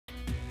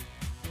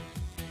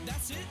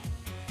it.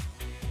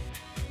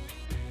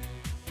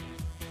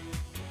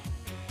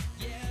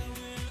 Yeah,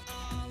 we're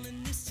all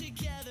in this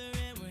together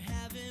and we're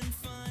having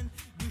fun.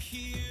 We're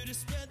here to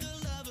spread the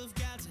love of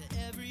God to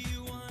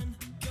everyone.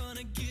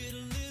 Gonna get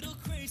a little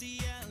crazy,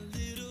 yeah, a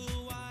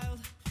little wild.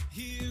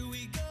 Here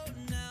we go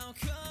now,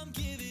 come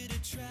give it a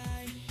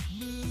try.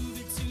 Move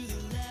it to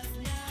the left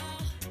now.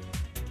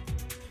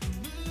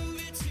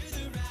 Move it to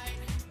the right.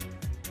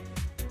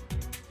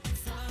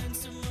 Find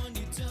someone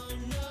you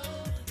don't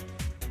know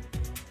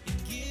and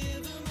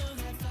give them a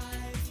high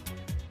five.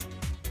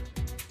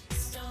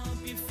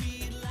 Stomp your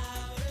feet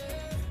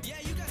louder. Yeah,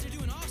 you guys are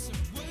doing awesome.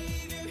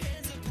 Wave your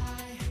hands up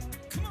high.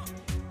 Come on.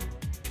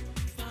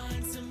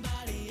 Find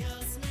somebody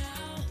else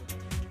now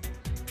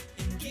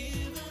and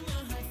give them a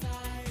high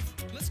five.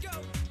 Let's go.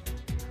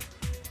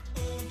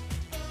 Oh,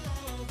 oh,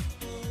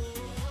 oh,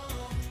 oh,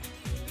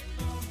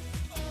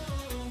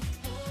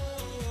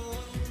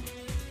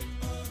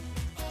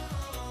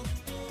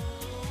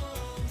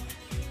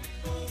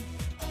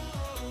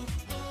 oh,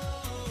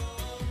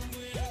 oh,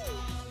 we're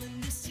all in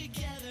this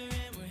together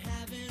and we're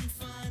having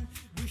fun.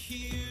 We're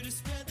here to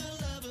spread the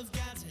love of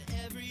God to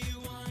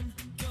everyone.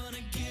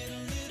 Gonna get a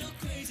little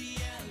crazy,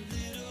 yeah, a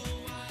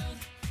little wild.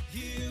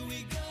 Here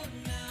we go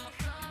now.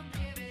 Come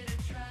give it a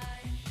try.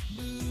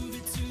 Move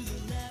it to the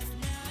left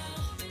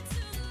now.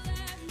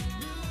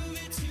 Move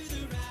it to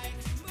the right.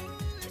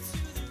 Move it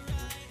to the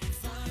right.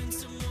 Find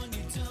someone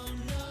you don't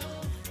know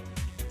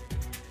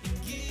and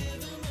give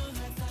them a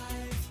high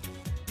five.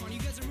 Come on, you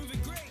guys are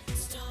moving great.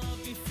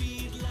 Stomp your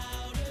feet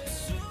louder.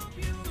 Stomp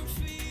your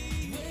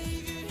feet.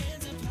 Wave your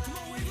hands up high. Come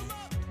on, wave them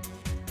up.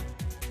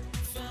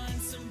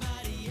 Find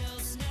somebody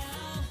else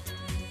now.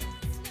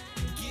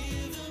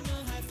 Give them a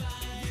high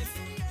five.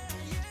 Yeah,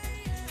 yeah,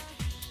 yeah.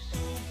 Oh,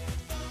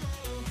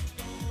 oh, oh,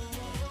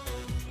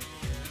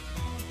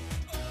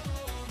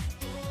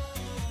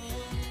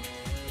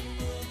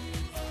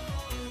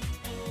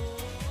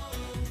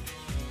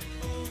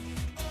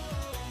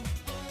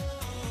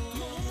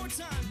 come on, one more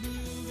time.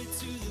 Move it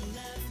to the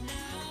left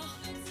now.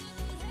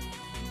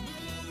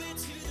 Move it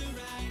to the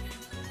right.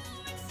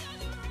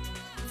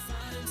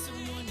 Find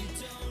someone you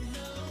don't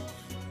know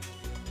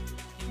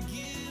and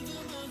give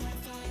them a high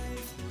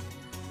five.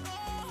 Oh,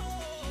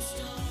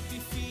 stomp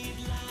your feet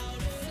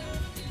louder.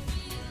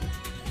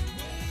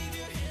 Wave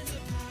your hands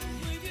up high.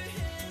 Wave your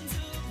hands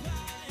up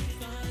high.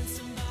 Find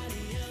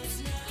somebody else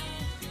now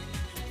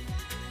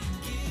and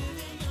give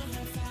them a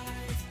high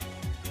five.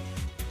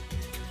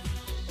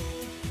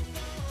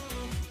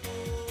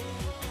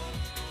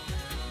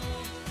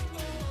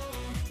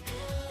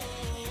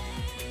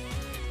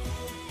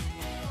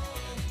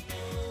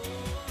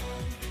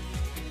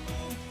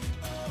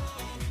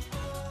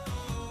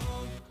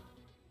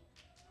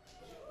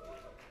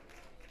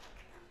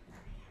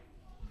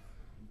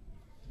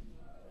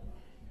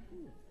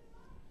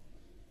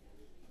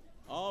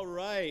 All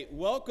right,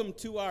 welcome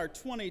to our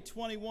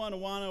 2021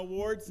 Awana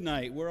Awards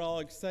Night. We're all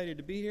excited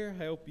to be here.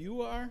 I hope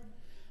you are.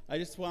 I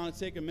just want to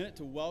take a minute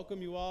to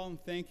welcome you all and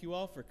thank you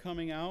all for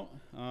coming out.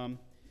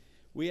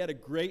 We had a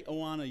great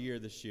Awana year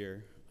this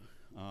year.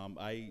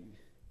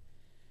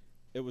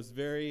 It was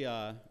very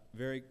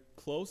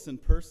close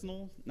and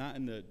personal, not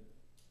in the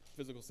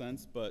physical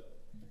sense, but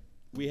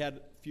we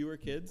had fewer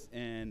kids,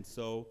 and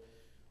so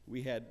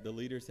the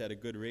leaders had a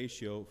good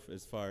ratio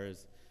as far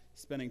as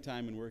spending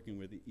time and working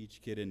with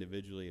each kid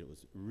individually. It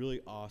was a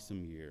really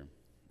awesome year.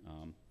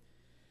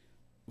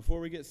 Before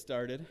we get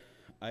started,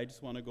 I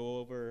just want to go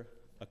over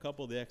a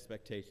couple of the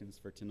expectations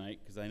for tonight,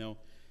 because I know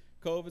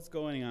COVID's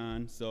going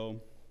on,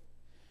 so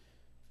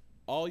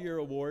all your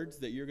awards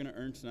that you're going to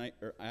earn tonight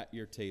are at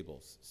your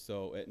tables.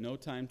 So at no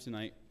time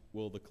tonight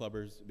will the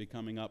clubbers be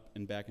coming up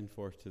and back and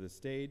forth to the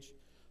stage.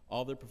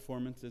 All their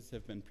performances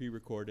have been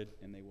pre-recorded,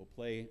 and they will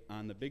play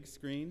on the big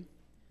screen.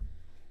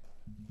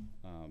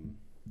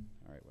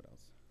 All right, what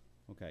else?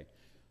 Okay.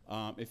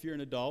 If you're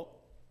an adult,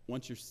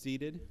 once you're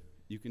seated,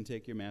 you can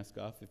take your mask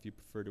off. If you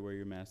prefer to wear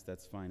your mask,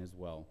 that's fine as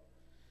well.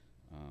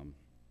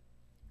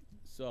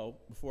 So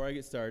before I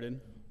get started,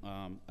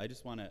 I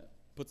just want to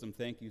put some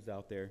thank yous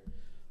out there.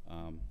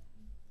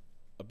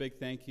 A big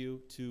thank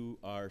you to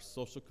our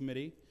social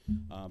committee.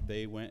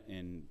 They went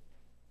and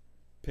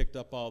picked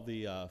up all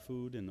the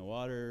food and the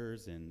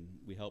waters, and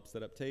we helped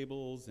set up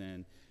tables,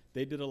 and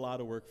they did a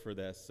lot of work for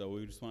this, so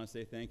we just want to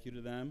say thank you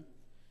to them.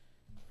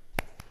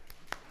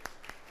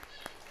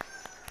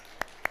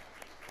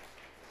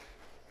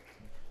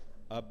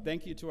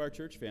 Thank you to our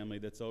church family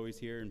that's always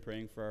here and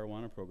praying for our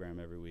Awana program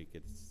every week.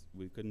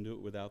 We couldn't do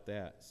it without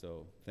that,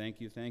 so thank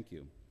you, thank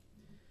you.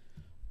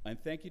 And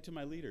thank you to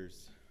my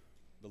leaders.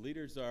 The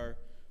leaders are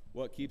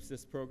what keeps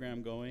this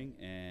program going,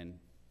 and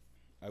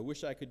I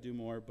wish I could do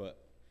more, but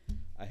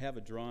I have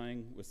a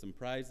drawing with some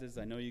prizes.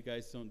 I know you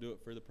guys don't do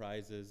it for the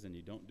prizes, and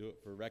you don't do it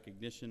for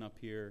recognition up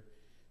here.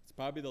 It's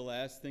probably the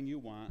last thing you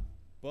want,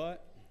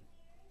 but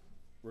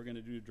we're going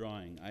to do a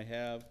drawing. I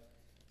have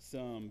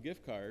some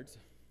gift cards.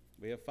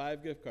 We have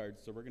 5 gift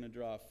cards, so we're going to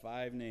draw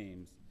 5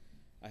 names.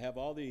 I have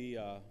all the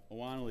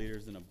Awana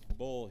leaders in a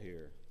bowl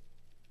here.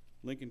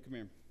 Lincoln, come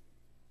here.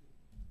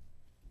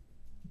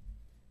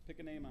 Pick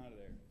a name out of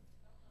there.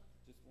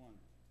 Just one.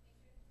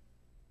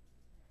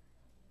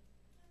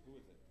 Who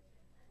is it?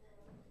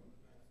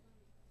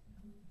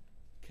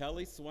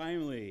 Kelly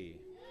Swimley. You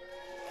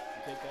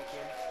take that,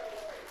 Kelly?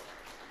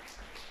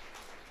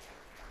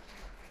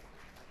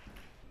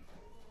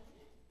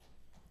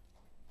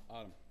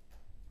 Autumn.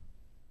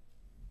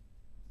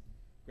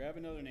 Grab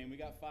another name. We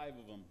got 5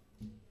 of them.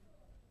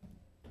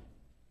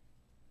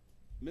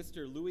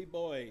 Mr. Louis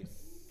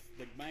Boyce,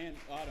 the man,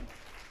 Autumn.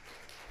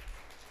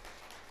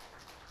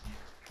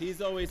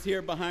 He's always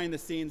here behind the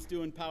scenes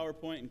doing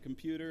PowerPoint and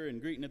computer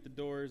and greeting at the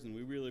doors, and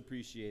we really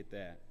appreciate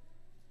that.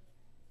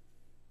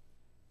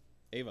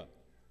 Ava.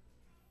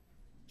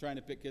 Trying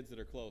to pick kids that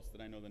are close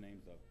that I know the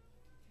names of.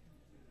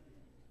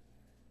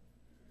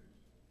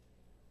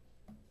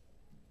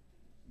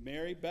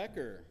 Mary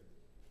Becker.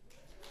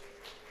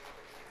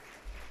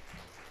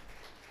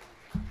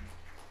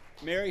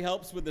 Mary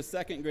helps with the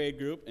 2nd grade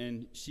group,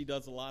 and she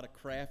does a lot of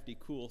crafty,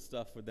 cool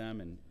stuff with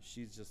them, and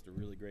she's just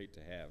really great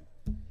to have.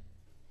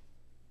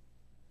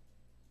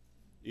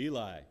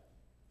 Eli.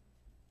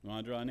 You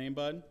want to draw a name,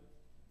 bud?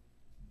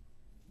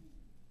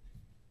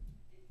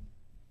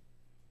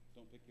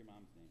 Don't pick your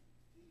mom's name.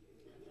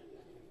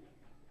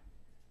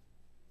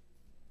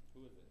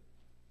 Who is it?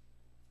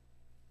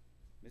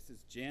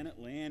 Mrs. Janet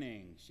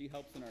Lanning. She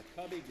helps in our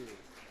cubby group.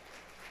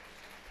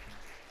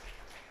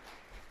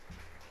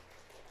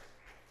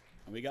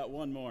 And we got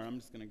one more. I'm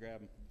just going to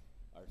grab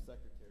our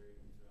secretary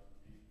and draw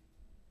the name.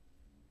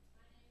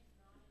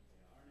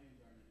 Our names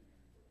aren't in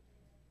here.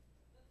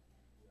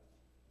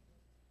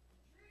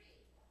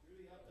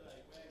 Trudy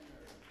Updike,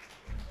 Wagner.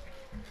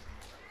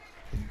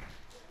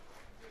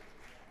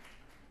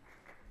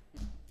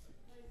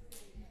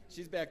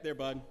 She's back there,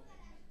 bud.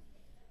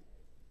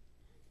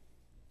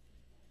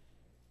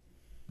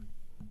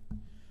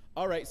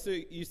 All right, so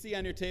you see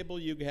on your table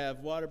you have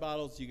water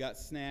bottles, you got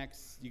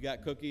snacks, you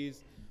got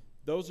cookies.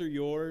 Those are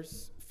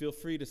yours. Feel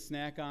free to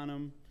snack on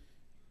them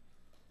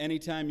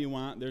anytime you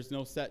want. There's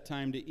no set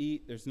time to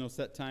eat. There's no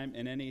set time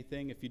in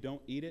anything. If you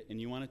don't eat it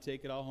and you want to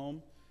take it all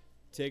home,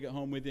 take it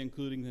home with you,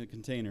 including the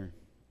container.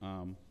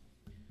 I'm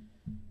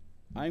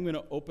going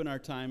to open our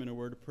time in a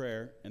word of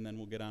prayer, and then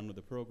we'll get on with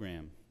the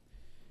program.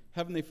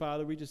 Heavenly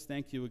Father, we just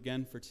thank you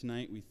again for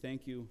tonight. We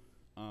thank you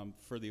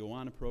for the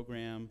Awana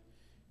program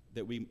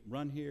that we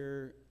run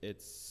here.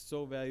 It's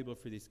so valuable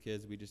for these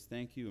kids. We just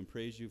thank you and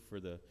praise you for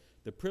the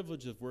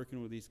privilege of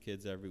working with these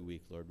kids every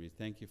week, Lord. We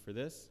thank you for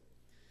this.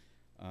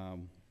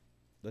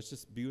 Let's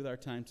just be with our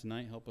time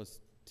tonight. Help us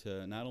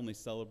to not only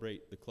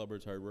celebrate the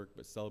clubbers' hard work,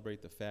 but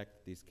celebrate the fact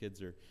that these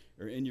kids are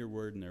in your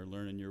word and they're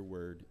learning your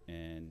word,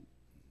 and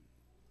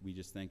we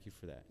just thank you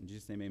for that. In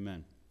Jesus' name,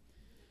 amen.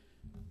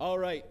 All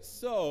right,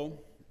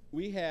 so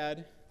we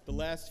had the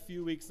last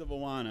few weeks of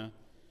Awana,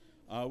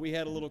 we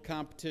had a little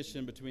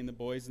competition between the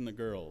boys and the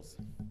girls.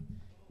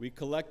 We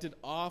collected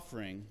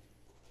offering,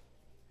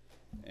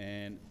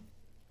 and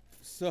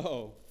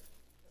so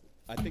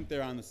I think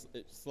they're on the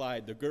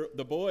slide.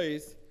 The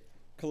boys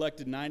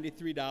collected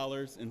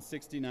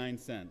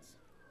 $93.69.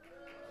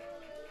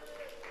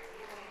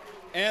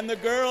 And the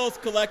girls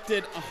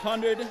collected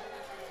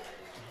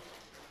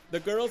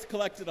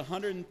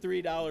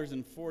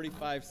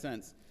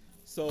 $103.45.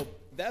 So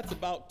that's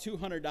about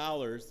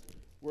 $200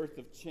 worth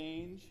of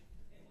change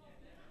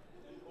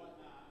and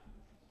whatnot.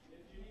 If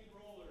you need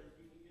rollers,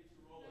 you can get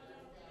your rollers.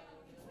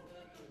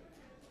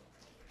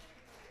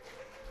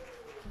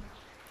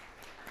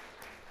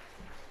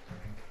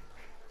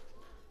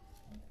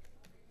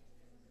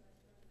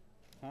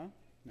 Huh?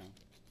 No.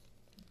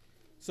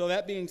 So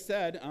that being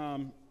said,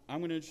 I'm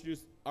going to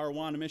introduce our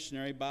Awana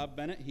missionary, Bob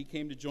Bennett. He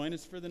came to join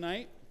us for the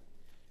night,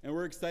 and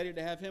we're excited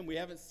to have him. We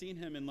haven't seen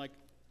him in like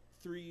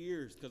 3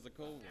 years because of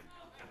COVID.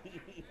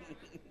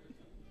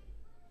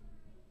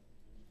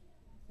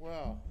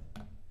 Well,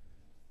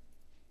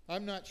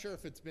 I'm not sure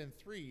if it's been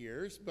 3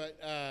 years, but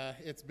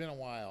it's been a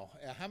while.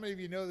 How many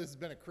of you know this has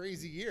been a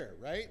crazy year,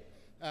 right?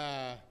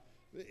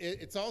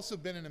 It's also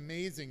been an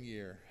amazing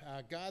year.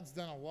 God's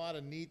done a lot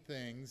of neat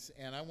things,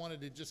 and I wanted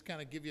to just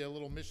kind of give you a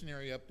little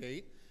missionary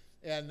update.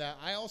 And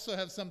I also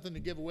have something to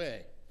give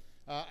away.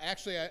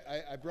 Actually,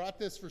 I brought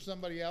this for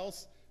somebody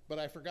else, but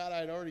I forgot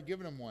I'd already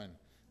given them one.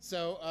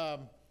 So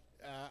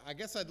I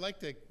guess I'd like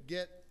to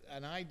get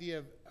an idea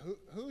of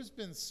who's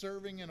been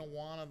serving in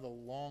Awana the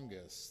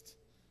longest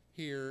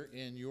here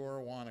in your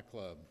Awana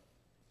club.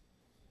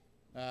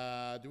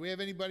 Do we have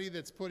anybody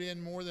that's put in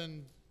more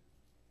than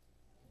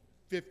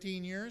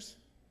 15 years?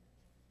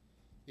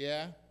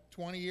 Yeah,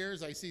 20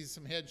 years? I see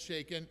some heads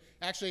shaking.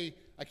 Actually,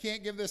 I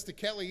can't give this to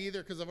Kelly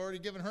either because I've already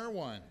given her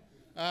one.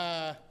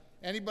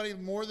 Anybody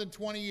more than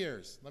 20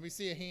 years? Let me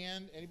see a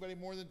hand. Anybody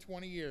more than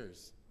 20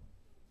 years?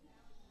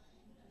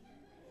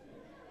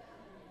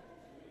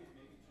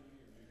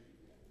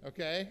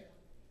 Okay.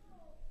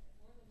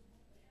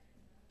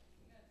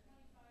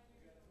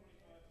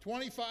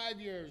 25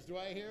 years. Do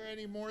I hear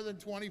any more than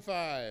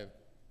 25?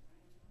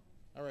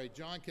 All right,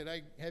 John, could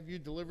I have you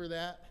deliver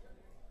that?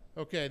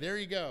 Okay, there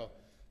you go.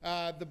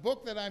 The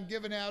book that I'm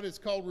giving out is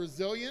called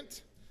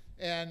Resilient,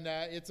 And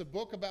it's a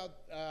book about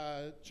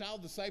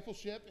child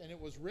discipleship, and it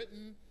was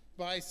written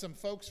by some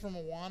folks from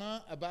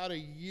Awana about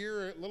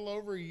a little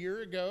over a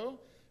year ago.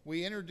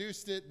 We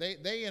introduced it,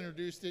 they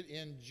introduced it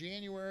in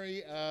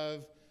January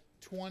of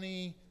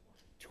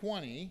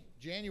 2020,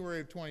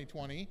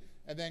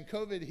 and then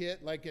COVID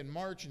hit like in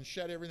March and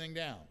shut everything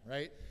down,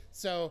 right?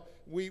 So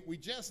we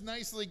just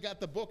nicely got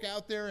the book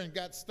out there and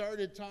got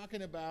started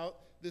talking about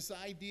this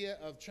idea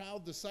of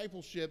child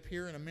discipleship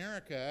here in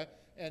America,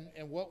 and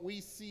what we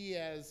see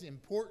as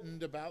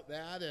important about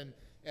that,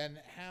 and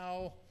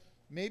how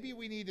maybe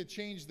we need to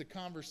change the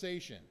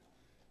conversation.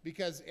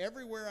 Because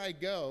everywhere I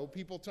go,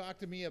 people talk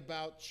to me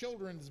about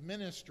children's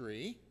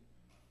ministry,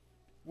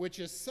 which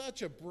is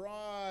such a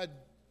broad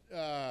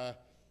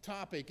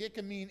topic. It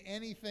can mean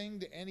anything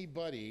to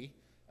anybody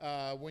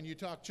when you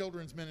talk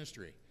children's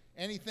ministry.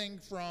 Anything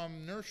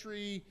from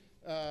nursery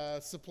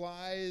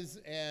supplies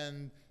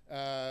and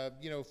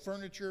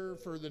furniture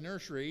for the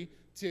nursery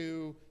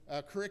to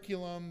a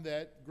curriculum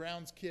that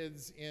grounds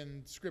kids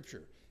in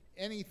Scripture.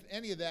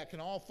 Any of that can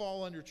all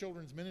fall under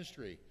children's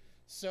ministry.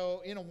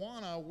 So in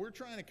Awana, we're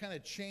trying to kind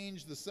of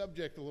change the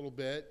subject a little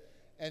bit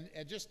and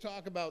just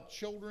talk about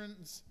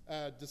children's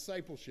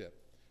discipleship.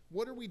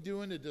 What are we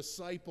doing to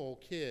disciple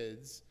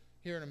kids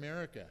here in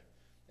America?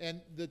 And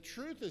the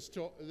truth is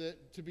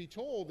to be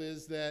told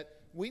is that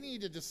we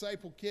need to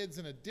disciple kids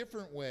in a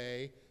different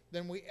way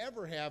than we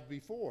ever have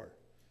before.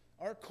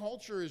 Our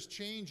culture is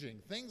changing.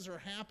 Things are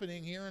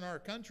happening here in our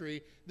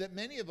country that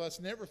many of us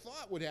never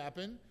thought would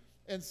happen.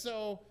 And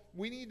so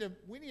we need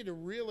to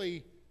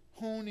really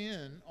hone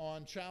in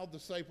on child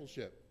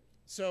discipleship.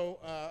 So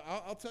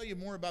I'll tell you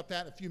more about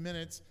that in a few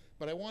minutes,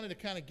 but I wanted to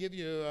kind of give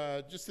you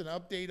just an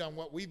update on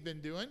what we've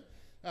been doing.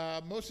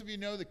 Most of you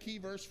know the key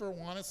verse for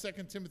Awana,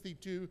 2 Timothy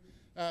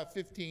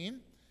 2:15.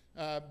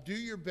 Do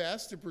your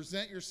best to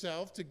present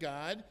yourself to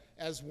God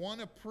as one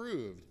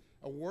approved,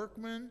 a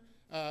workman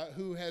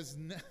who has,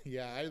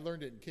 I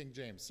learned it in King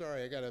James.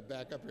 Sorry, I got to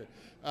back up here.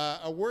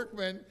 A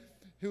workman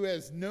who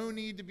has no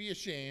need to be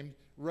ashamed,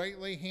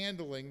 rightly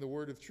handling the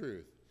word of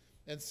truth.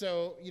 And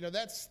so,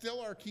 that's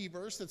still our key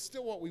verse. That's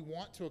still what we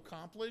want to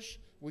accomplish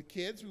with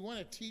kids. We want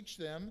to teach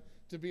them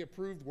to be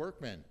approved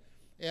workmen.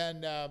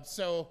 And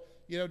so,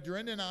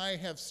 Dorinda and I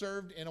have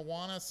served in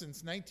Awana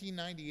since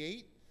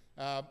 1998.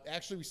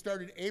 Actually, we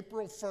started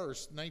April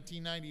 1st,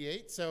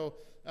 1998. So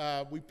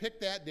we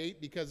picked that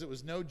date because it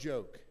was no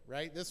joke,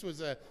 right? This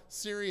was a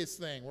serious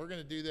thing. We're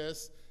going to do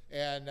this.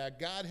 And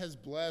God has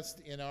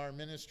blessed in our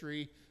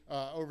ministry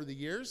over the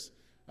years.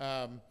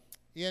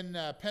 In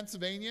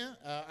Pennsylvania,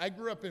 I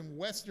grew up in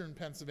western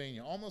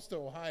Pennsylvania, almost to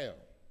Ohio.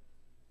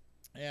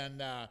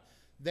 And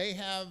they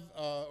have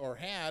or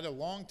had a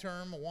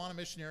long-term Awana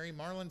missionary,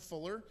 Marlon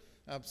Fuller.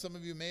 Some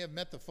of you may have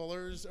met the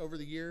Fullers over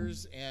the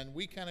years, and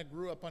we kind of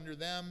grew up under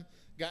them,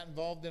 got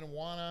involved in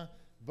Awana.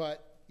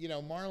 But,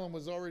 Marlon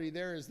was already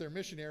there as their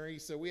missionary,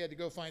 so we had to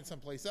go find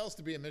someplace else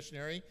to be a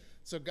missionary.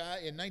 So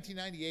in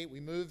 1998,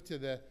 we moved to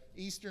the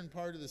eastern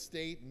part of the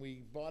state, and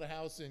we bought a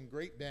house in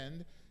Great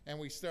Bend. And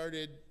we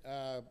started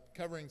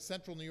covering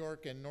central New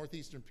York and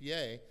northeastern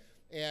PA.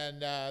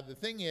 And the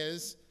thing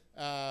is,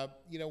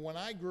 when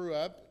I grew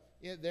up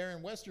there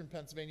in western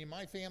Pennsylvania,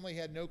 my family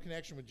had no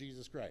connection with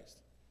Jesus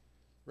Christ,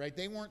 right?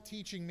 They weren't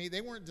teaching me. They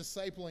weren't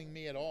discipling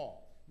me at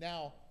all.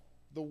 Now,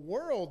 the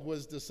world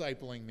was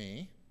discipling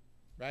me,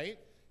 right?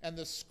 And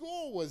the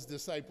school was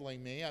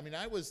discipling me. I mean,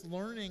 I was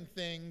learning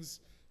things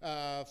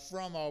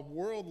from a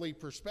worldly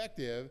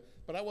perspective,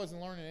 but I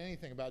wasn't learning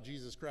anything about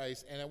Jesus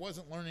Christ, and I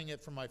wasn't learning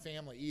it from my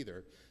family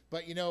either.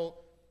 But,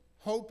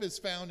 hope is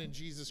found in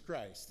Jesus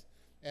Christ.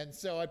 And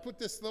so I put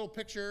this little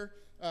picture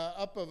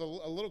up of a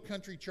little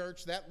country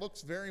church. That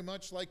looks very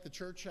much like the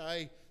church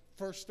I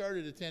first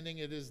started attending.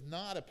 It is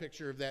not a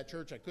picture of that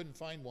church. I couldn't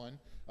find one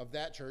of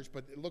that church,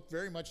 but it looked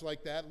very much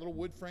like that, little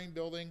wood frame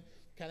building,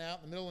 kind of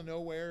out in the middle of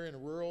nowhere in a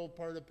rural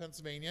part of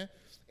Pennsylvania.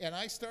 And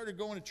I started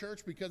going to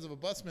church because of a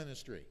bus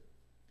ministry.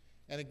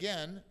 And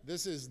again,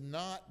 this is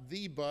not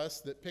the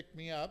bus that picked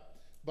me up,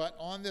 but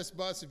on this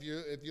bus, if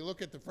you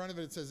look at the front of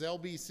it, it says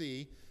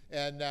LBC,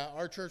 and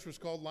our church was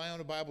called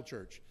Awana Bible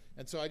Church.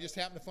 And so I just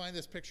happened to find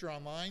this picture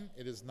online.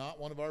 It is not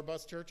one of our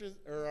bus churches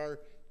or our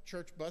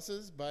church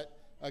buses, but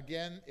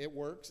again, it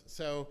works.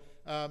 So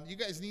you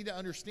guys need to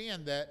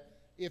understand that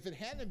if it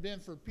hadn't been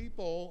for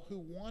people who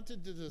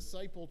wanted to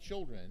disciple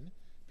children,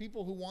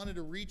 people who wanted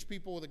to reach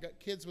people with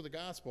kids with the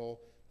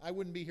gospel, I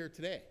wouldn't be here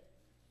today.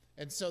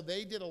 And so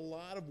they did a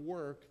lot of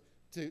work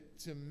to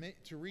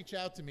reach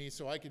out to me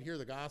so I could hear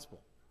the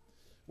gospel.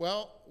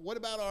 Well, what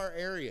about our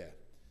area?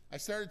 I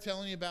started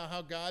telling you about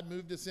how God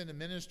moved us into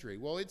ministry.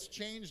 Well, it's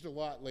changed a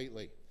lot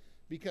lately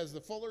because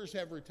the Fullers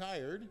have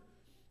retired,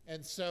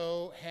 and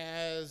so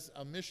has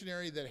a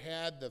missionary that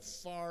had the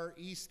far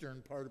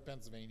eastern part of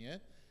Pennsylvania.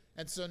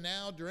 And so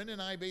now Dorinda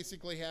and I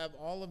basically have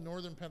all of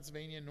northern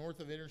Pennsylvania north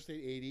of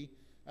Interstate 80.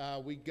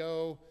 We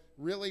go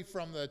really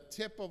from the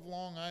tip of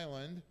Long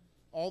Island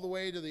all the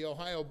way to the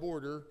Ohio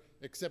border,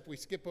 except we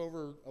skip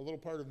over a little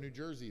part of New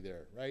Jersey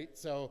there, right?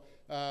 So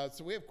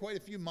we have quite a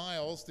few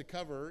miles to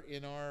cover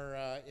in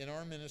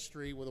our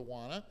ministry with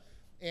Awana.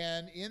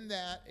 And in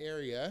that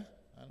area,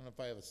 I don't know if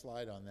I have a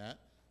slide on that.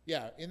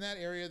 Yeah, in that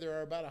area there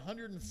are about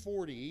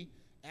 140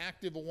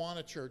 active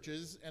Awana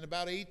churches and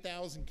about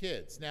 8,000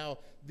 kids. Now,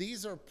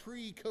 these are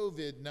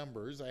pre-COVID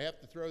numbers. I have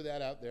to throw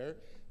that out there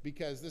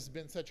because this has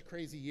been such a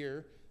crazy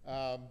year.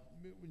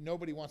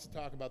 Nobody wants to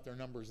talk about their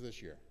numbers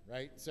this year,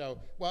 right? So,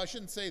 well, I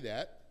shouldn't say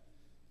that.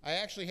 I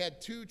actually had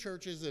 2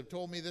 churches that have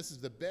told me this is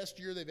the best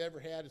year they've ever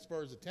had as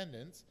far as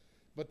attendance,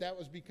 but that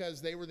was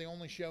because they were the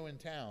only show in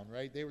town,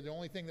 right? They were the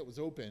only thing that was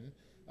open.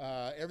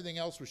 Everything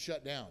else was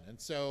shut down. And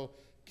so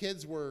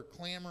kids were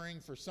clamoring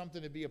for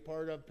something to be a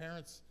part of.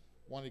 Parents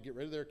wanted to get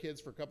rid of their kids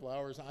for a couple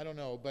hours. I don't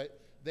know, but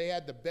they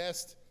had the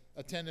best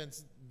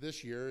attendance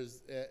this year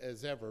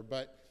as ever.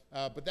 But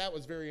that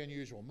was very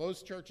unusual.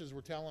 Most churches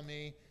were telling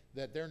me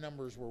that their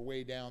numbers were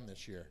way down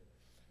this year.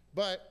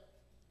 But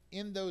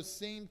in those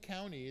same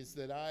counties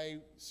that I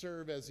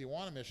serve as the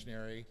Awana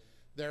missionary,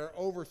 there are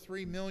over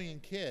 3 million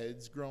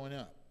kids growing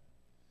up.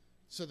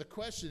 So the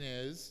question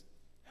is,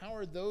 how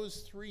are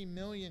those 3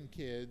 million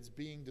kids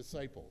being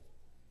discipled?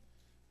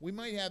 We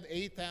might have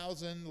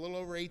 8,000, a little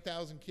over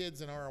 8,000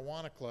 kids in our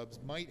Awana clubs,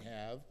 might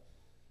have,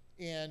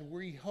 and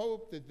we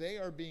hope that they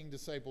are being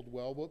discipled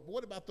well. But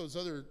what about those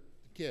other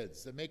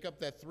kids that make up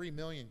that 3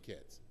 million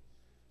kids?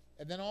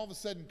 And then all of a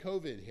sudden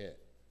COVID hit,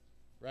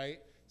 right?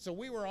 So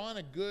we were on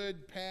a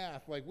good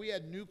path. Like we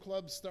had new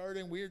clubs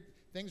starting,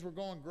 things were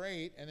going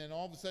great, and then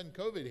all of a sudden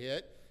COVID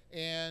hit.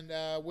 And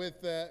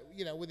with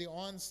the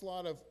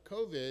onslaught of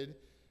COVID,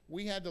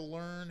 we had to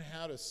learn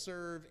how to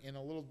serve in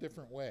a little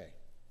different way.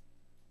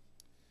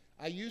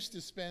 I used to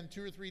spend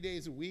 2 or 3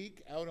 days a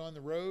week out on the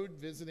road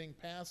visiting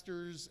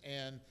pastors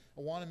and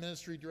Awana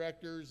ministry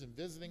directors and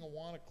visiting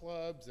Awana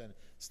clubs and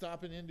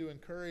stopping in to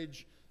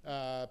encourage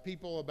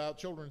people about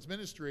children's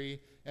ministry,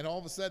 and all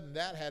of a sudden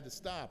that had to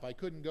stop. I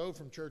couldn't go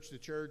from church to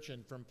church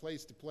and from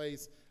place to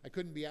place. I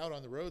couldn't be out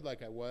on the road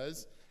like I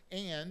was,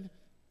 and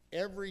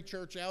every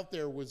church out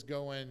there was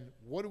going,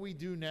 what do we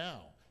do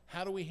now?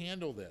 How do we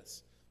handle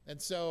this? And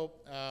so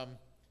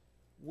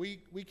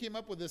we came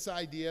up with this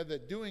idea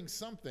that doing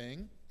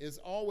something is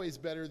always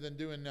better than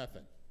doing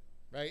nothing,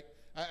 right?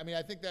 I mean,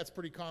 I think that's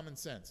pretty common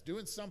sense.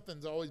 Doing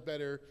something's always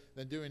better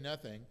than doing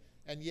nothing.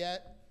 And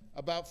yet,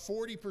 about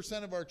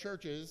 40% of our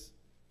churches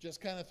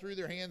just kind of threw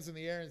their hands in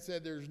the air and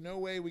said, there's no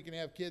way we can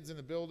have kids in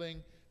the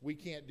building. We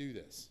can't do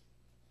this.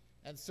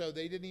 And so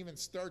they didn't even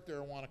start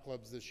their Awana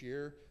clubs this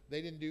year.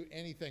 They didn't do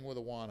anything with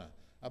Awana.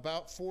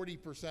 About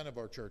 40% of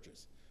our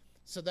churches.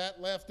 So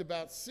that left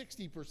about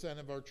 60%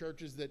 of our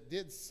churches that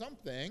did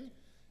something,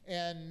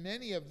 and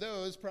many of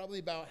those, probably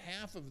about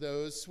half of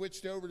those,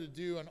 switched over to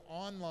do an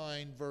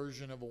online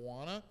version of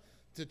Awana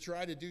to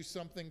try to do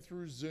something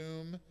through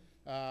Zoom.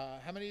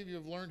 How many of you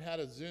have learned how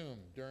to Zoom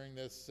during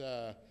this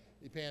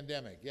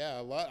pandemic?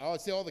 Yeah, a lot. I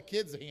see all the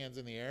kids' hands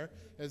in the air.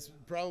 It's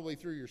probably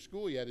through your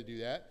school you had to do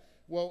that.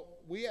 Well,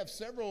 we have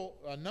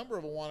a number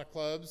of Awana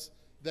clubs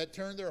that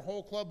turned their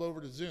whole club over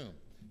to Zoom.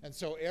 And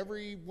so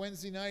every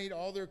Wednesday night,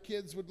 all their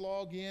kids would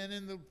log in,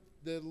 and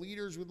the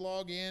leaders would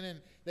log in,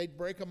 and they'd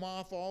break them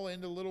off all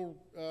into little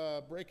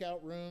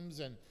breakout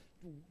rooms, and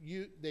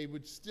they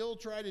would still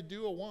try to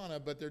do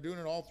Awana, but they're doing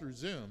it all through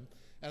Zoom.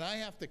 And I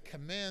have to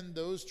commend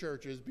those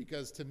churches,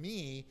 because to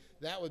me,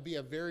 that would be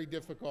a very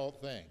difficult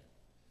thing.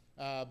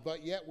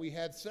 But yet we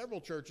had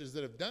several churches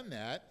that have done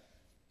that.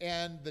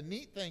 And the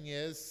neat thing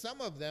is, some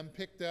of them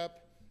picked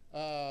up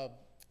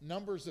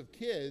numbers of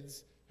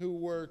kids who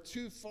were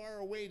too far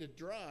away to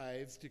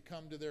drive to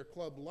come to their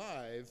club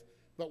live,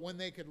 but when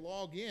they could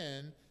log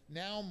in,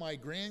 now my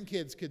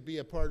grandkids could be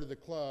a part of the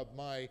club.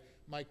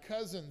 My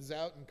cousins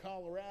out in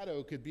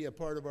Colorado could be a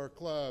part of our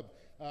club.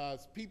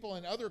 People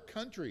in other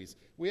countries.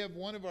 We have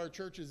one of our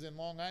churches in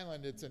Long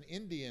Island. It's an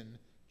Indian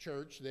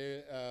church.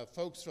 They're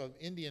folks of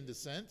Indian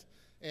descent,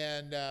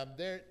 and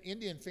their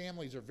Indian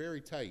families are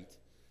very tight.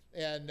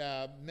 And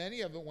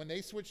many of them, when they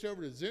switched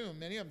over to Zoom,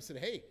 many of them said,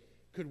 hey,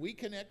 could we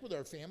connect with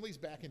our families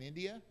back in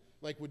India?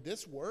 Like, would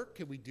this work?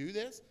 Could we do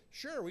this?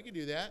 Sure, we could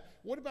do that.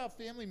 What about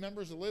family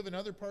members that live in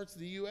other parts of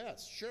the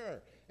U.S.?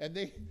 Sure. And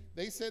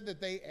they said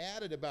that they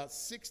added about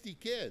 60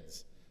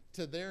 kids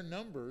to their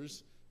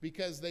numbers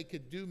because they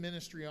could do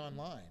ministry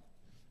online.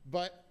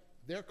 But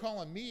they're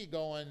calling me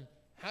going,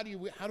 how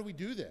do we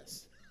do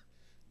this?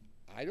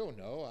 I don't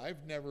know.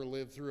 I've never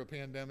lived through a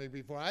pandemic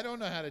before. I don't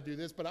know how to do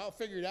this, but I'll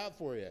figure it out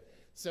for you.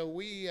 So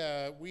we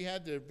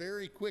had to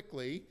very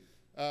quickly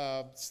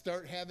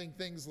start having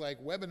things like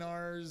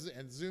webinars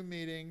and Zoom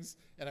meetings,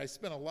 and I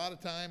spent a lot of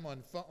time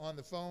on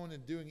the phone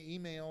and doing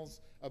emails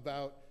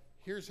about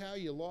here's how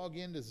you log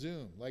into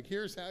Zoom, like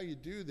here's how you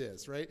do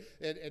this, right?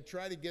 And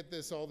try to get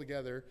this all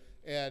together.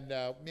 And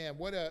man,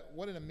 what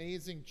an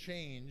amazing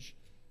change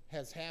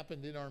has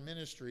happened in our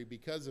ministry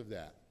because of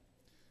that.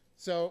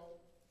 So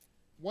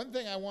one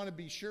thing I want to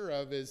be sure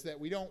of is that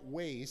we don't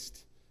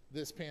waste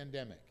this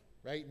pandemic,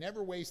 right?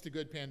 Never waste a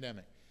good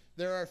pandemic.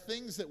 There are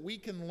things that we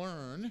can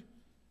learn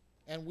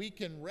and we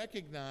can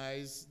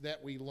recognize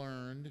that we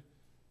learned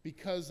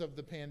because of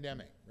the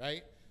pandemic,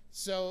 right?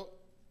 So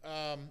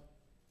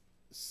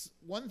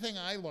one thing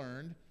I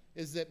learned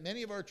is that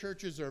many of our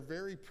churches are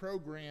very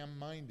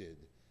program-minded.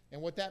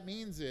 And what that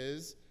means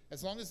is,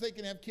 as long as they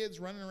can have kids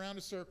running around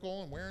a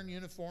circle and wearing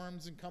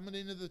uniforms and coming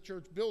into the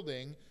church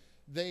building,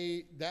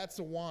 that's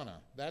Awana.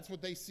 That's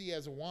what they see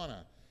as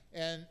Awana.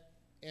 And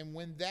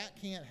when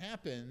that can't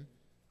happen,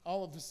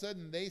 all of a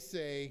sudden they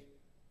say,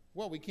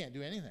 well, we can't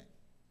do anything.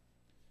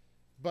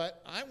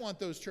 But I want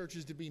those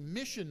churches to be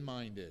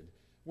mission-minded,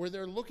 where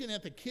they're looking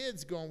at the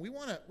kids going, we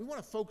want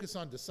to focus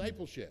on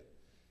discipleship.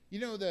 You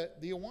know, the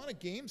Awana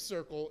Game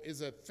Circle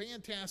is a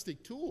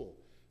fantastic tool,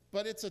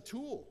 but it's a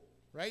tool,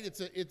 right?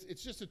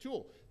 It's just a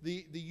tool.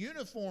 The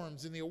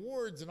uniforms and the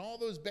awards and all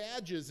those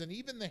badges and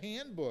even the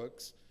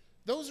handbooks,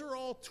 those are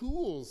all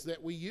tools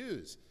that we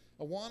use.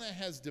 Awana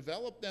has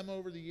developed them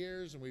over the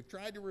years, and we've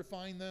tried to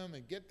refine them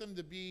and get them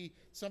to be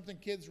something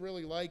kids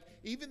really like.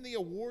 Even the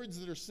awards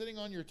that are sitting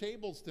on your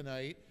tables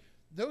tonight,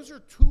 those are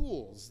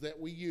tools that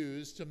we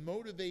use to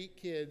motivate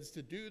kids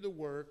to do the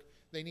work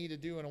they need to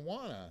do in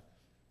Awana.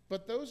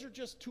 But those are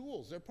just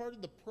tools. They're part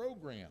of the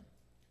program.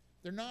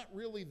 They're not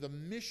really the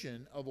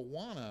mission of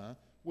Awana,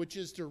 which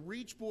is to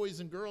reach boys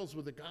and girls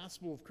with the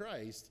gospel of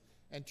Christ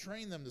and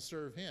train them to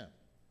serve Him,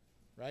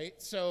 right?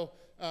 So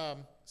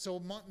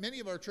many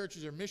of our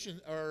churches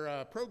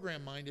are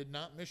program-minded,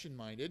 not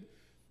mission-minded.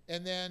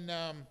 And then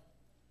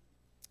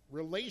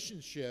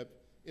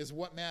relationship is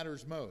what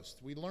matters most.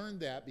 We learned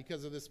that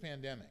because of this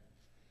pandemic.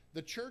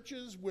 The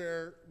churches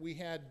where we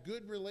had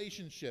good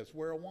relationships,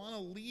 where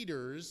Awana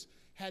leaders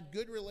had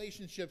good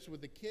relationships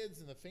with the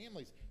kids and the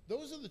families,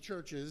 those are the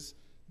churches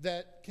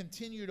that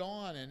continued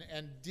on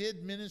and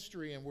did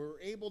ministry and were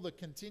able to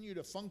continue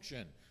to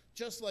function.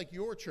 Just like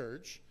your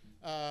church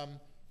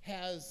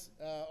has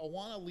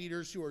Awana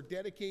leaders who are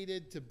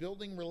dedicated to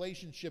building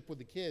relationship with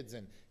the kids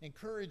and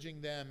encouraging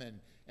them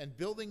and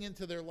building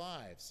into their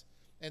lives.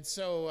 And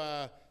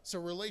so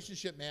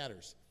relationship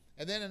matters.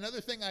 And then another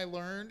thing I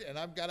learned, and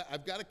I've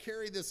got to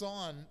carry this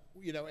on,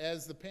 you know,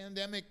 as the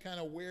pandemic kind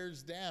of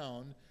wears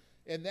down,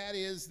 and that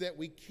is that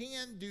we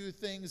can do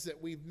things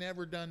that we've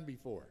never done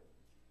before,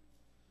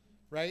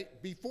 right?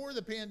 Before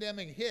the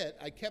pandemic hit,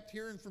 I kept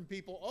hearing from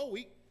people, oh,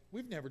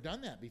 we've never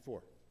done that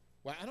before.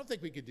 Well, I don't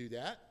think we could do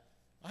that.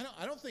 I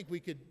don't think we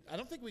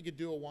could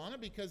do Awana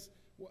because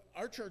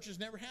our church has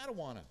never had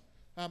Awana.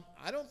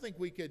 I don't think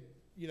we could,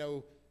 you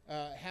know,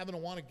 have an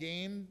Awana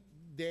game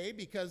day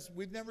because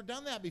we've never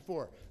done that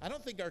before. I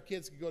don't think our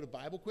kids could go to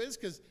Bible quiz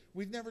because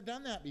we've never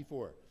done that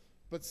before.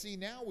 But see,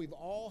 now we've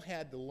all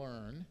had to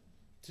learn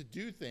to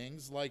do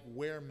things like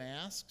wear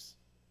masks,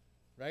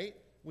 right?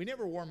 We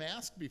never wore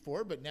masks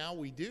before, but now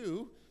we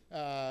do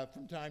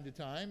from time to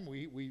time.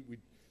 We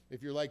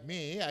if you're like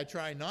me, I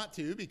try not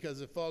to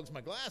because it fogs my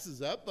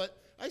glasses up,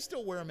 but I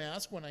still wear a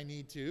mask when I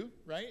need to,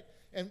 right?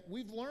 And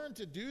we've learned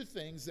to do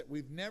things that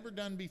we've never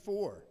done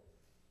before.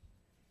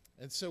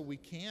 And so we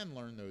can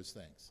learn those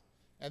things.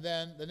 And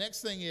then the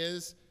next thing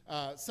is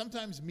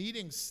sometimes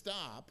meetings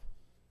stop,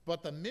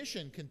 but the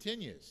mission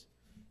continues.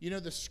 You know,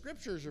 the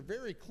scriptures are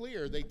very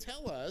clear. They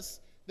tell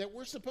us that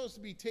we're supposed to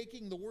be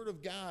taking the word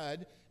of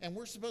God and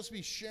we're supposed to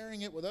be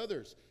sharing it with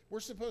others. We're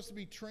supposed to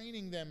be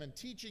training them and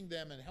teaching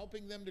them and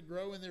helping them to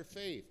grow in their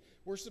faith.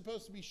 We're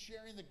supposed to be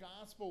sharing the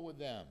gospel with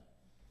them.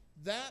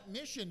 That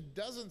mission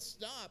doesn't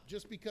stop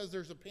just because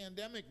there's a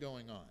pandemic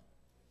going on,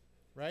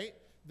 right?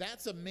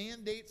 That's a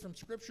mandate from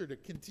Scripture to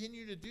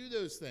continue to do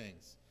those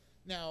things.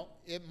 Now,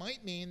 it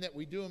might mean that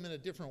we do them in a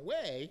different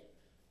way,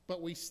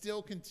 but we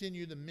still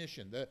continue the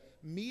mission. The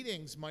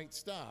meetings might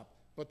stop,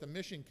 but the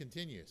mission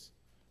continues.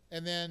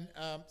 And then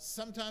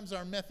sometimes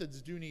our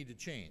methods do need to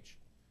change.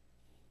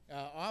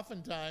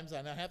 Oftentimes,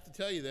 and I have to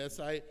tell you this,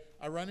 I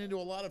run into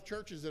a lot of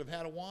churches that have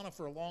had Awana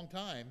for a long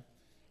time,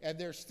 and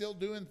they're still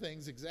doing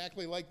things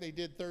exactly like they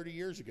did 30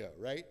 years ago,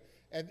 right?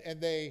 And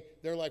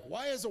they're like,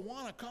 why is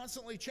Awana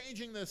constantly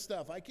changing this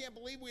stuff? I can't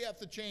believe we have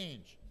to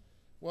change.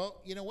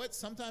 Well, you know what?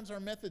 Sometimes our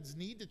methods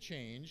need to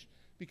change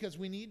because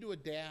we need to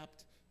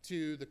adapt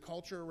to the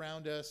culture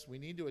around us. We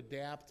need to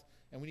adapt,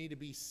 and we need to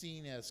be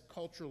seen as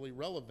culturally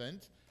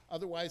relevant.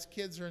 Otherwise,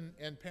 kids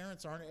and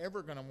parents aren't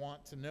ever going to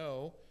want to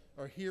know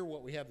or hear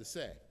what we have to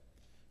say.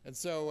 And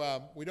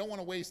so we don't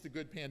want to waste a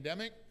good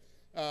pandemic.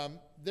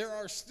 There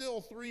are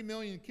still 3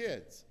 million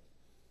kids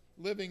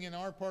living in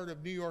our part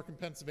of New York and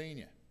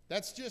Pennsylvania.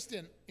 That's just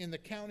in the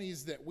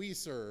counties that we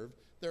serve.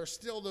 There are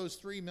still those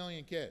 3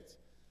 million kids.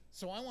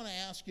 So I want to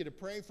ask you to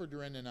pray for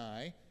Dorinda and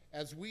I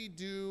as we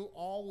do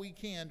all we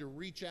can to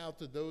reach out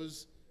to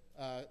those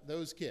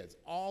kids,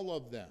 all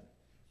of them.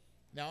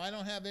 Now, I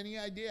don't have any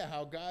idea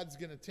how God's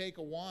going to take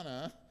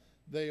Awana,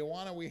 the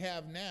Awana we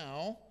have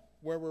now,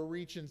 where we're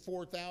reaching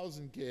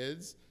 4,000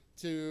 kids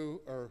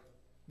to, or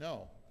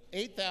no,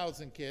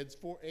 8,000 kids,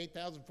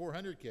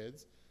 8,400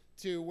 kids,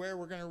 to where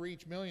we're going to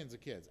reach millions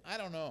of kids. I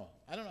don't know.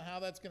 I don't know how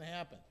that's going to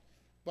happen.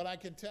 But I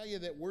can tell you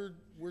that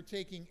we're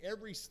taking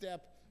every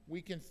step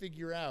we can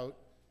figure out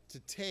to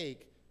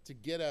take to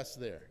get us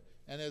there.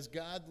 And as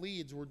God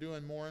leads, we're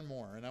doing more and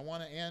more. And I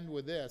want to end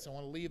with this. I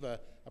want to leave a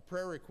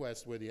prayer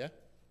request with you.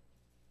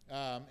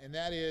 And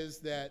that is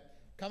that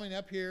coming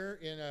up here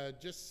in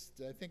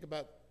just, I think,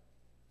 about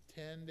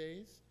 10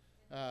 days,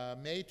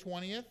 May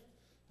 20th,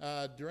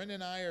 Dorinda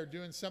and I are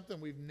doing something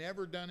we've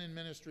never done in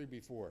ministry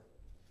before.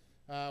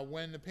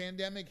 When the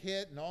pandemic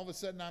hit and all of a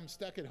sudden I'm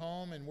stuck at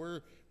home and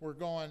we're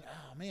going,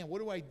 oh man, what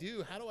do I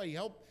do? How do I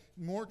help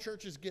more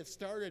churches get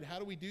started? How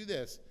do we do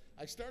this?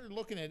 I started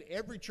looking at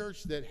every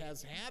church that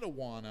has had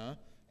Awana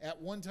at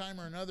one time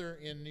or another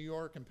in New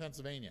York and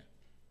Pennsylvania.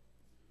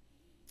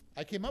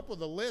 I came up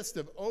with a list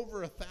of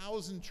over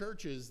 1,000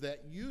 churches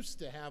that used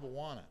to have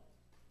Awana.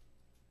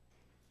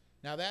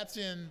 Now that's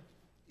in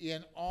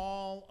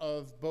all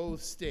of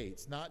both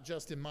states, not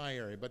just in my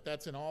area, but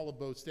that's in all of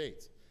both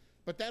states.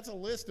 But that's a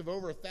list of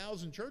over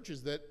 1,000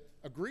 churches that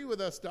agree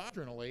with us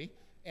doctrinally,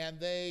 and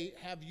they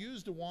have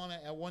used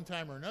Awana at one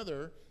time or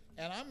another,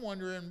 and I'm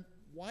wondering,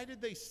 why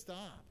did they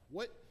stop?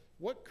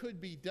 What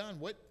could be done?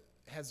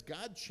 Has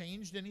God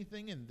changed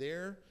anything in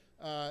their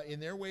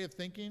way of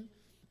thinking?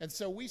 And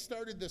so we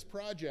started this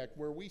project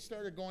where we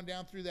started going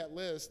down through that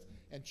list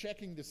and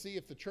checking to see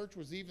if the church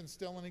was even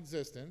still in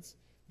existence,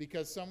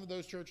 because some of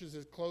those churches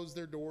have closed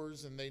their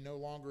doors and they no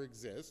longer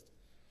exist.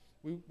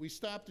 We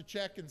stopped to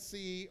check and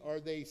see, are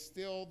they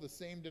still the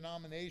same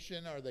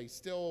denomination? Are they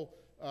still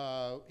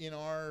in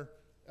our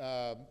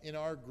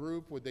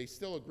group? Would they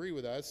still agree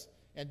with us?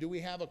 And do we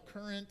have a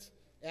current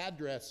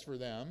address for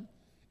them?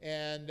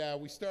 And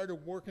we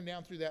started working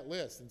down through that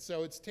list. And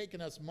so it's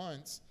taken us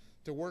months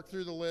to work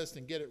through the list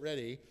and get it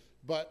ready.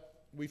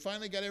 But we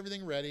finally got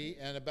everything ready.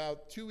 And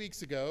about 2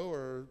 weeks ago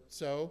or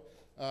so,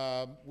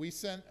 we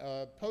sent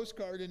a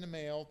postcard in the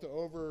mail to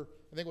over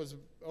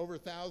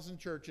 1,000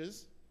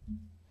 churches.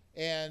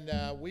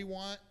 And we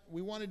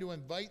wanted to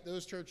invite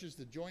those churches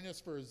to join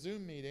us for a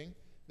Zoom meeting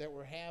that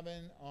we're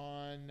having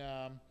on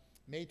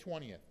May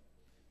 20th.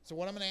 So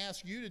what I'm going to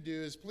ask you to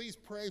do is please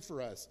pray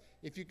for us.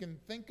 If you can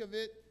think of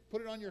it,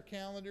 put it on your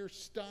calendar,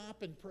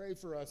 stop and pray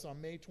for us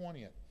on May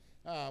 20th.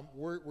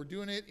 We're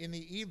doing it in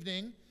the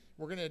evening.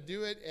 We're going to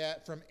do it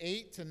from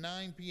 8 to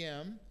 9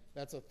 p.m.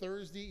 That's a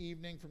Thursday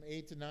evening from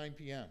 8 to 9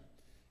 p.m.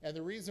 And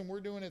the reason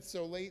we're doing it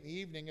so late in the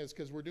evening is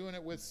because we're doing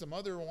it with some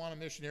other Awana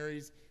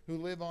missionaries who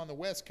live on the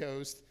West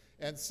Coast.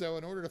 And so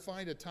in order to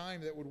find a time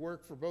that would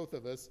work for both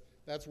of us,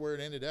 that's where it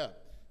ended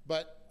up.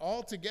 But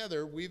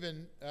altogether, we've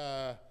been,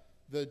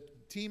 the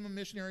team of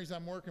missionaries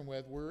I'm working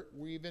with,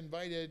 we've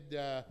invited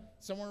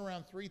somewhere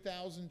around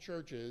 3,000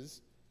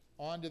 churches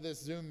onto this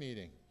Zoom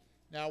meeting.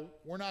 Now,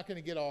 we're not going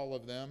to get all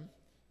of them.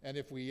 And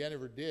if we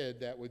ever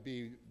did, that would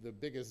be the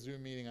biggest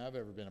Zoom meeting I've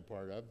ever been a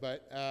part of.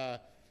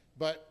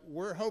 But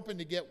we're hoping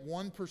to get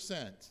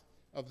 1%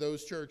 of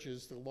those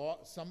churches,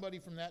 somebody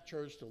from that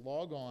church to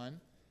log on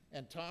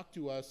and talk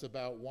to us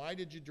about, why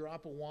did you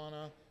drop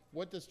Awana?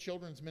 What does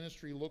children's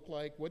ministry look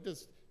like? What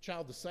does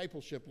child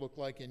discipleship look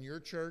like in your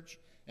church?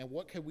 And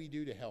what can we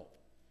do to help?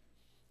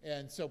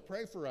 And so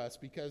pray for us,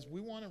 because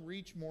we want to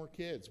reach more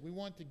kids. We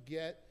want to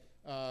get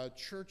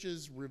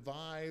churches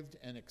revived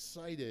and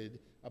excited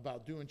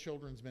about doing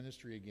children's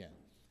ministry again.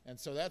 And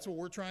so that's what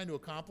we're trying to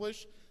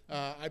accomplish.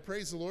 I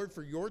praise the Lord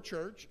for your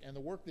church and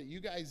the work that you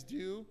guys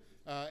do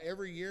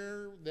every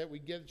year that we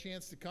get a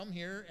chance to come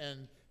here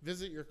and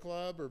visit your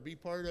club or be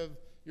part of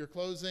your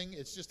closing.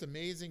 It's just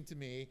amazing to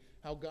me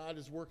how God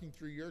is working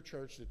through your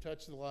church to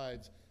touch the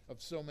lives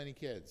of so many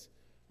kids.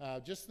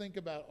 Just think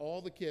about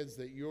all the kids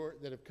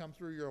that have come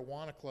through your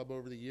Awana Club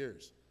over the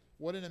years.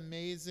 What an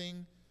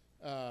amazing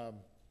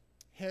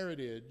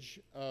heritage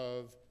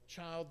of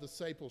child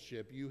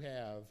discipleship you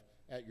have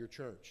at your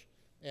church.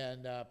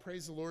 And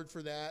praise the Lord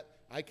for that.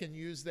 I can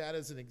use that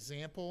as an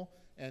example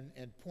and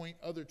point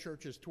other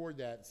churches toward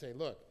that and say,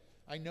 look,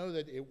 I know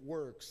that it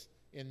works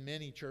in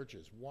many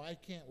churches. Why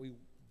can't we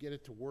get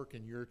it to work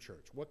in your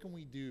church? What can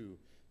we do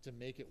to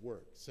make it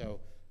work? So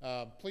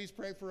please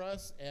pray for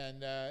us.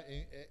 And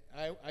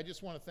I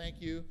just want to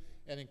thank you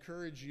and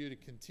encourage you to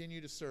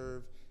continue to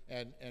serve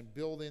and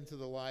build into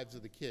the lives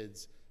of the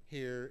kids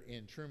here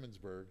in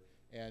Trumansburg.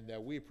 And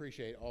we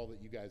appreciate all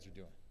that you guys are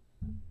doing.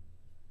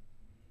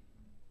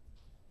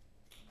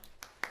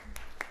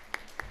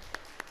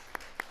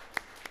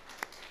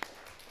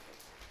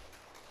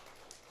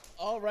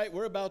 All right,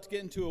 we're about to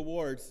get into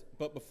awards,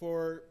 but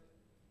before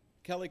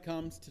Kelly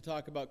comes to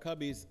talk about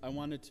Cubbies, I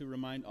wanted to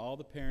remind all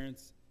the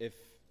parents, if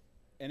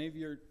any of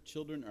your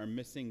children are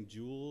missing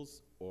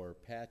jewels or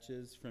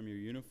patches from your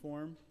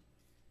uniform,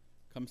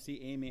 come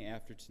see Amy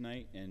after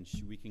tonight, and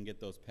we can get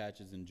those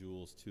patches and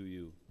jewels to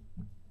you.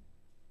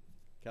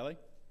 Kelly?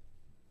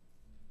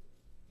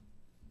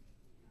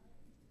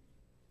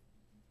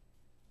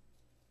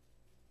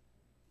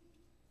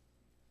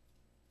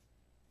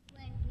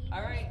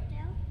 All right,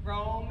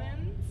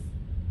 Romans,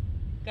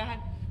 go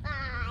ahead.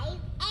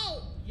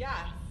 5:8.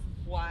 Yes,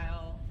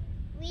 while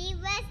We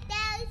were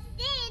still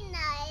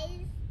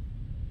sinners,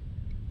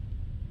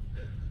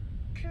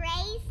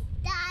 Christ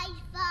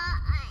died for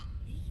us.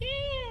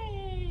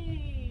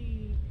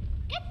 yay!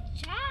 Good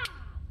job.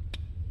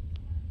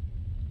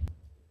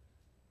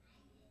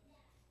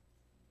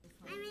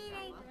 I made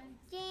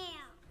a jail.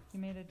 You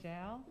made a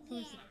jail?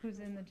 Yeah. Who's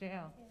in the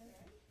jail?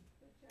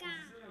 God.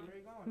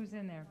 Who's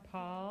in there?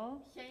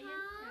 Paul Paul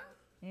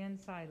and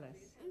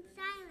Silas. and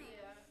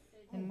Silas.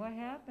 And what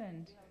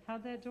happened?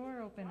 How'd that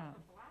door open up?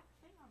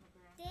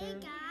 They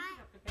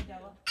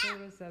got There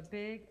was a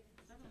big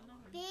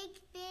big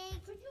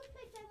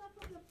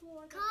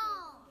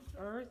cold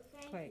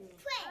earthquake.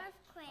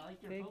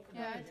 earthquake. Big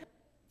quake.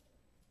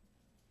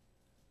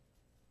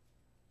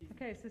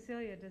 Okay,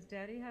 Cecilia, does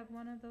Daddy have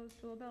one of those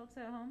tool belts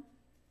at home?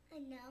 I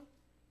know.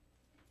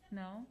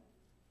 No?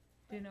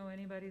 Do you know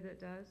anybody that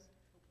does?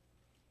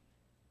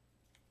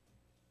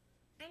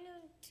 I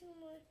know two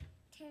more.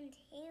 Tim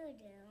Taylor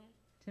do.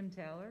 Tim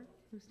Taylor?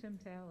 Who's Tim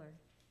Taylor?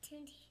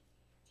 Tim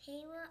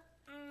Taylor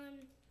on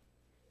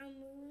a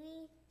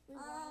movie. We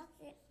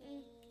watched it.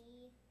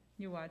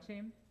 You watch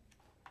him?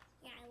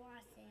 Yeah, I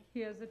watched it.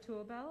 He has a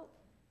tool belt?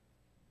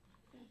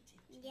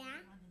 Yeah.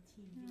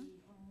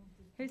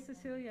 Hey,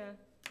 Cecilia,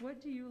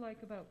 what do you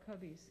like about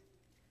Cubbies?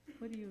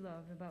 What do you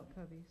love about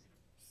Cubbies?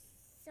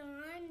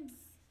 Songs.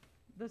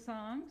 The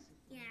songs?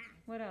 Yeah.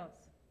 What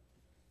else?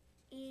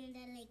 And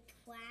I like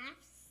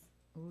crafts.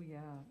 Oh, yeah,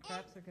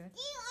 crafts are good.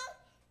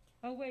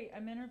 Oh, wait,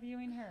 I'm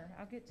interviewing her.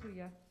 I'll get to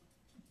you.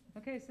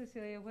 Okay,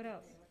 Cecilia, what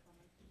else?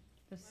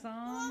 The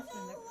songs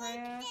and the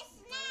crafts,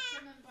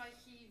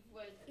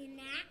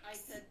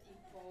 Snacks.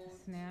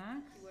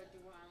 snacks.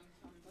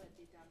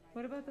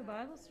 What about the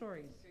Bible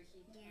stories?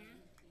 Yeah.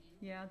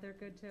 Yeah, they're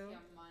good too.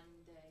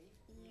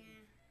 Yeah.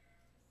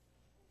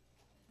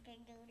 Can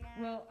do that.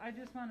 Well, I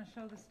just want to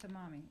show this to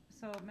Mommy.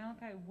 So,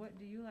 Malachi, what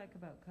do you like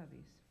about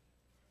Cubbies?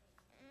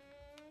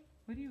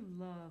 What do you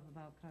love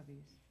about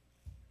Cubbies?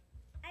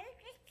 I like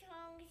the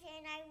songs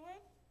and I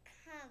like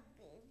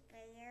Cubby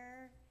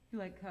Bear. You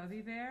like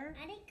Cubby Bear?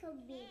 I like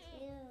Cubby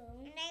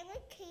too. And I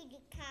like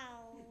Katie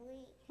Cow.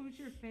 Who's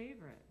your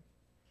favorite?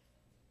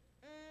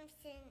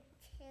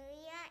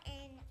 Centuria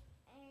and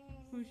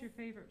Who's your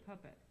favorite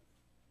puppet?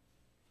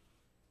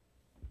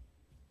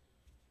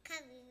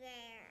 Cubby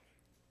Bear.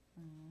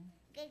 Oh.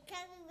 The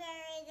Cubby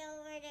Bear is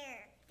over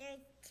there.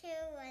 There's two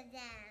of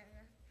them.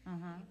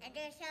 Uh-huh.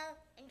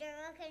 And they're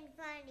looking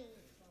funny.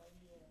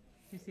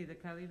 You see the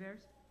Cubby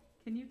Bears?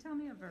 Can you tell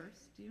me a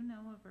verse? Do you know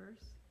a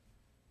verse?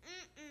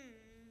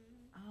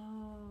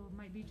 Oh,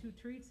 might be two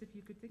treats if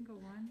you could think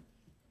of one.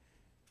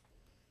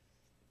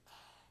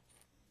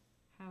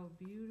 How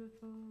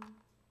beautiful.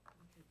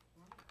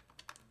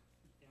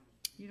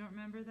 You don't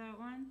remember that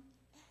one?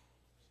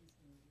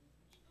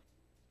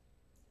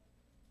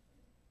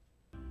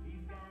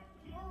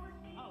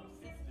 Oh,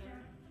 sister,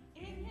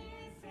 in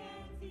his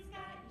hands he's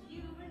got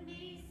you and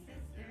me,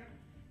 sister.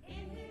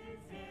 In his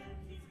hands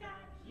he's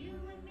got you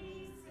and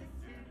me,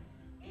 sister.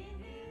 In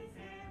his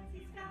hands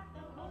he's got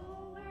the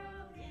whole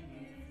world in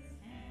his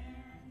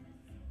hands.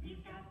 He's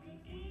got the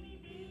itty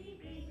bitty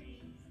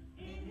babies.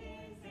 In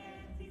his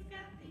hands he's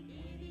got the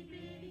itty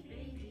bitty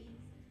babies.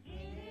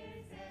 In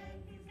his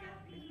hands he's got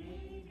the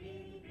itty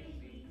bitty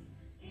babies.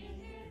 In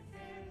his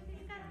hands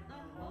he's got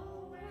the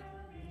whole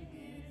world in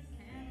his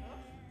hands.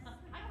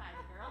 Hi,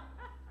 girl.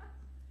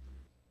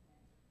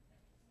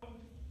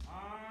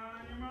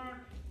 On your mark,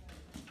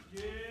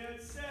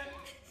 get set.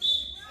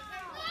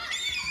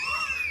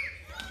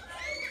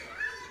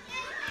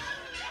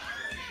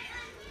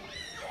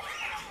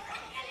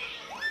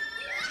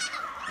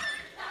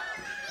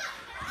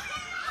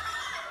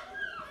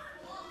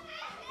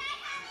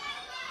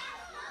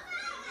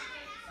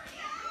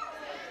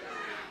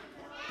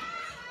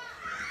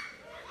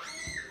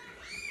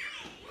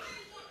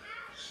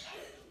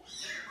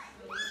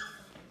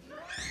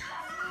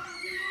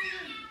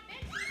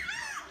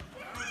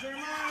 How's your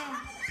mom?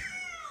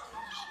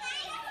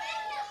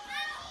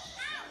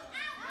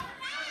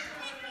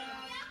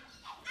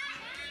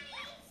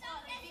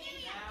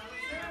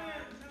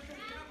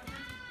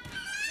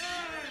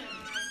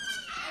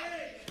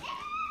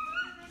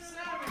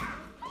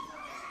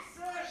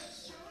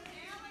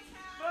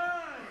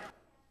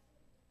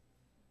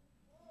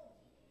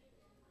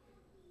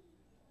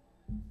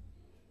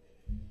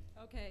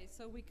 Okay,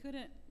 so we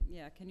couldn't,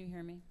 yeah, can you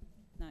hear me?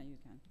 Now you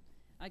can.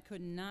 I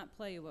could not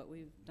play what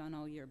we've done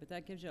all year, but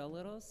that gives you a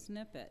little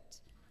snippet.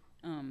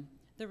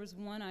 There was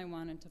one I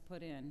wanted to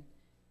put in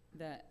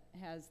that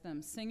has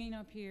them singing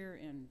up here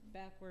and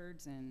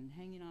backwards and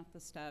hanging off the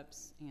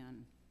steps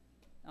and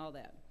all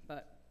that.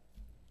 But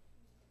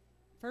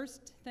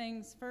first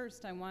things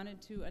first, I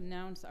wanted to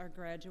announce our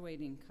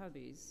graduating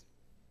Cubbies.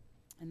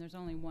 And there's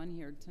only one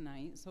here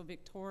tonight. So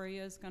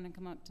Victoria's going to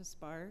come up to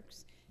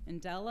Sparks. And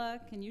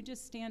Della, can you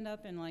just stand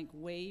up and like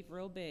wave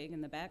real big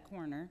in the back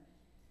corner?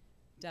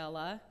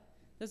 Della.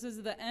 This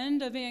is the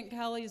end of Aunt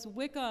Kelly's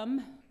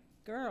Wickham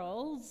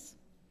girls.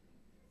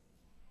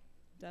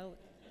 Della.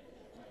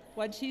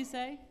 What'd she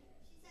say?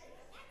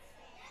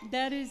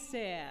 That is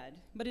sad.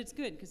 But it's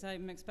good because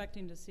I'm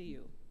expecting to see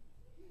you,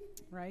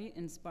 right?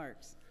 In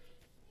Sparks.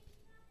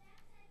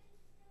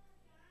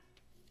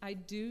 I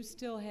do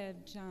still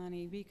have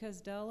Johnny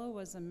because Della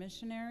was a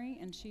missionary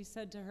and she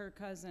said to her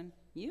cousin,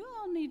 "You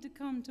all need to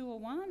come to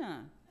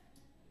Awana,"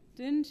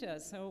 didn't you?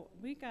 So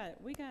we got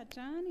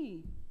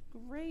Johnny.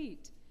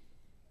 Great.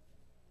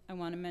 I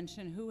want to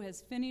mention who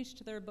has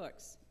finished their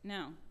books.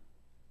 Now,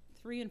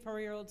 3 and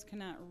 4-year-olds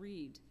cannot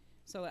read.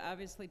 So it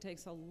obviously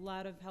takes a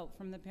lot of help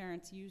from the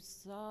parents. You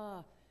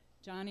saw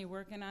Johnny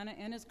working on it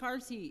in his car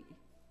seat,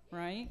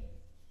 right?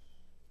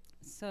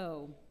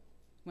 So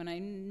when I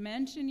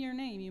mention your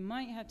name, you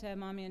might have to have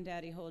mommy and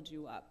daddy hold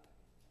you up,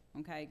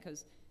 okay?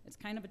 Because it's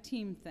kind of a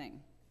team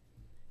thing.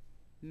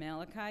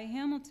 Malachi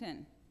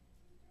Hamilton.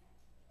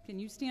 Can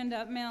you stand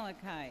up,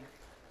 Malachi?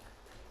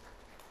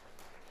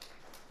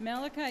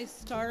 Malachi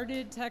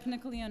started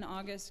technically in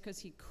August because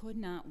he could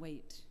not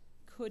wait.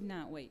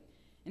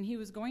 And he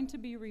was going to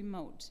be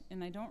remote.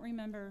 And I don't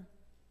remember,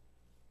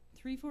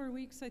 3-4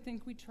 weeks I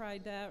think we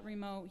tried that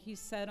remote. He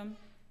set him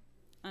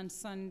on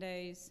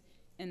Sundays,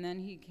 and then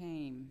he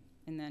came.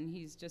 And then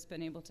he's just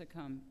been able to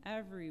come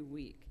every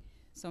week.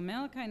 So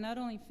Malachi not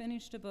only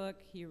finished a book,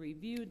 he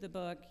reviewed the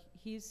book.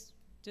 He's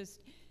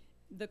just,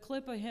 the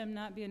clip of him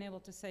not being able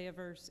to say a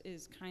verse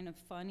is kind of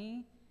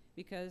funny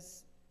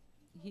because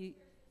he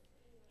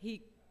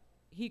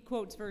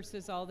quotes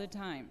verses all the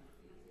time.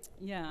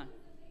 Yeah.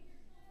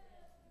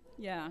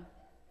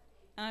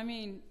 I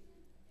mean,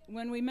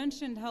 when we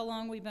mentioned how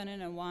long we've been in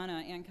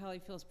Awana, Aunt Kelly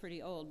feels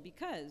pretty old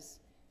because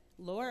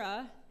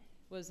Laura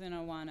was in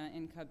Awana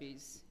in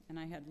Cubbies, and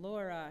I had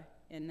Laura,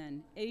 and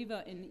then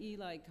Ava and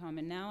Eli come,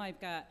 and now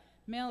I've got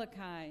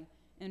Malachi,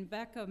 and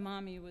Becca,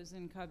 mommy, was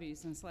in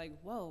Cubbies, and it's like,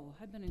 whoa,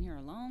 I've been in here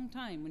a long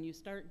time when you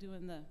start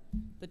doing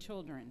the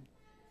children.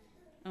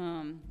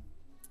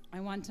 I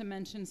want to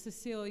mention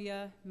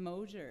Cecilia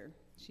Mosier.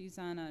 She's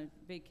on a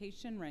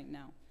vacation right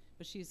now,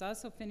 but she's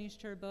also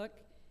finished her book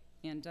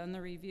and done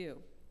the review.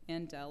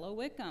 And Della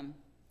Wickham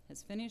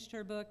has finished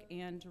her book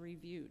and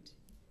reviewed.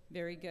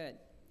 Very good.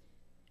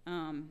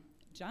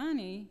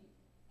 Johnny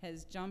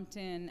has jumped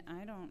in,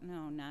 I don't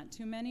know, not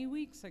too many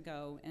weeks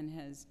ago, and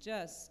has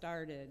just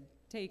started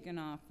taking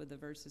off with the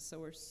verses. So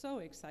we're so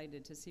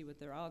excited to see what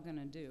they're all going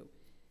to do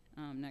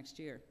next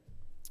year.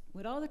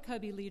 Would all the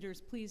Cubby leaders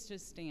please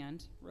just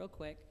stand real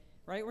quick,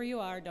 right where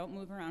you are, don't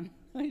move around.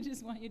 I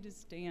just want you to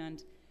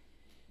stand.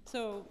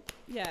 So,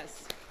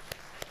 yes.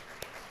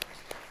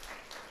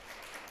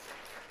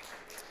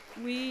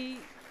 We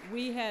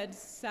had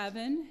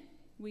seven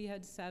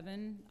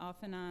off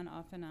and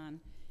on,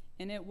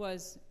 and it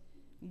was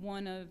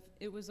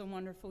a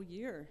wonderful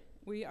year.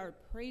 We are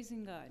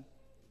praising God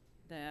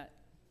that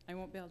I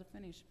won't be able to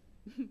finish.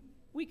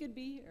 We could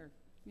be here,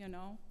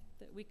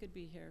 that we could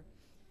be here.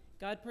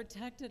 God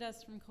protected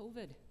us from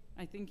COVID.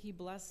 I think he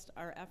blessed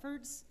our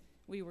efforts.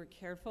 We were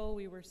careful,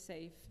 we were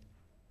safe,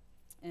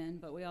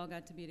 but we all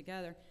got to be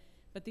together.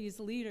 But these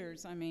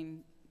leaders, I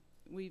mean,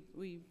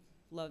 we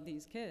love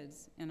these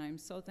kids, and I'm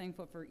so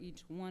thankful for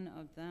each one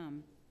of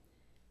them.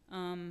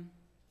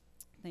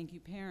 Thank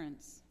you,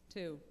 parents,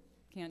 too.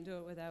 Can't do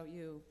it without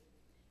you.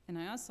 And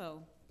I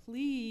also,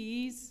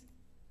 please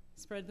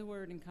spread the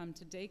word and come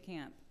to day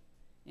camp.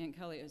 Aunt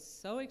Kelly is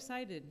so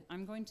excited.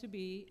 I'm going to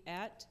be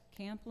at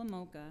Camp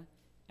Lamoka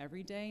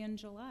every day in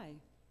July,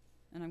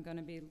 and I'm going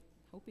to be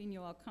hoping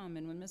you all come.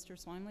 And when Mr.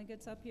 Swimley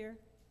gets up here,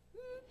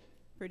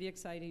 pretty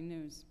exciting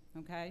news,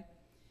 okay?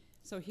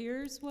 So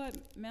here's what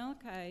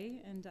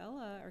Malachi and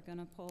Della are going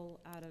to pull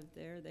out of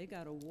there. They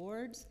got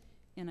awards,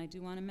 and I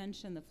do want to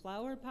mention the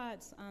flower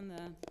pots on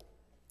the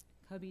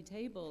Cubby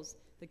tables.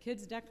 The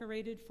kids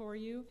decorated for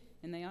you,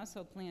 and they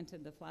also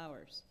planted the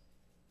flowers.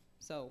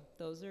 So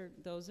those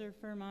are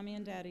for Mommy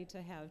and Daddy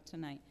to have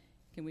tonight.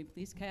 Can we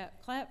please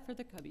clap for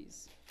the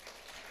Cubbies?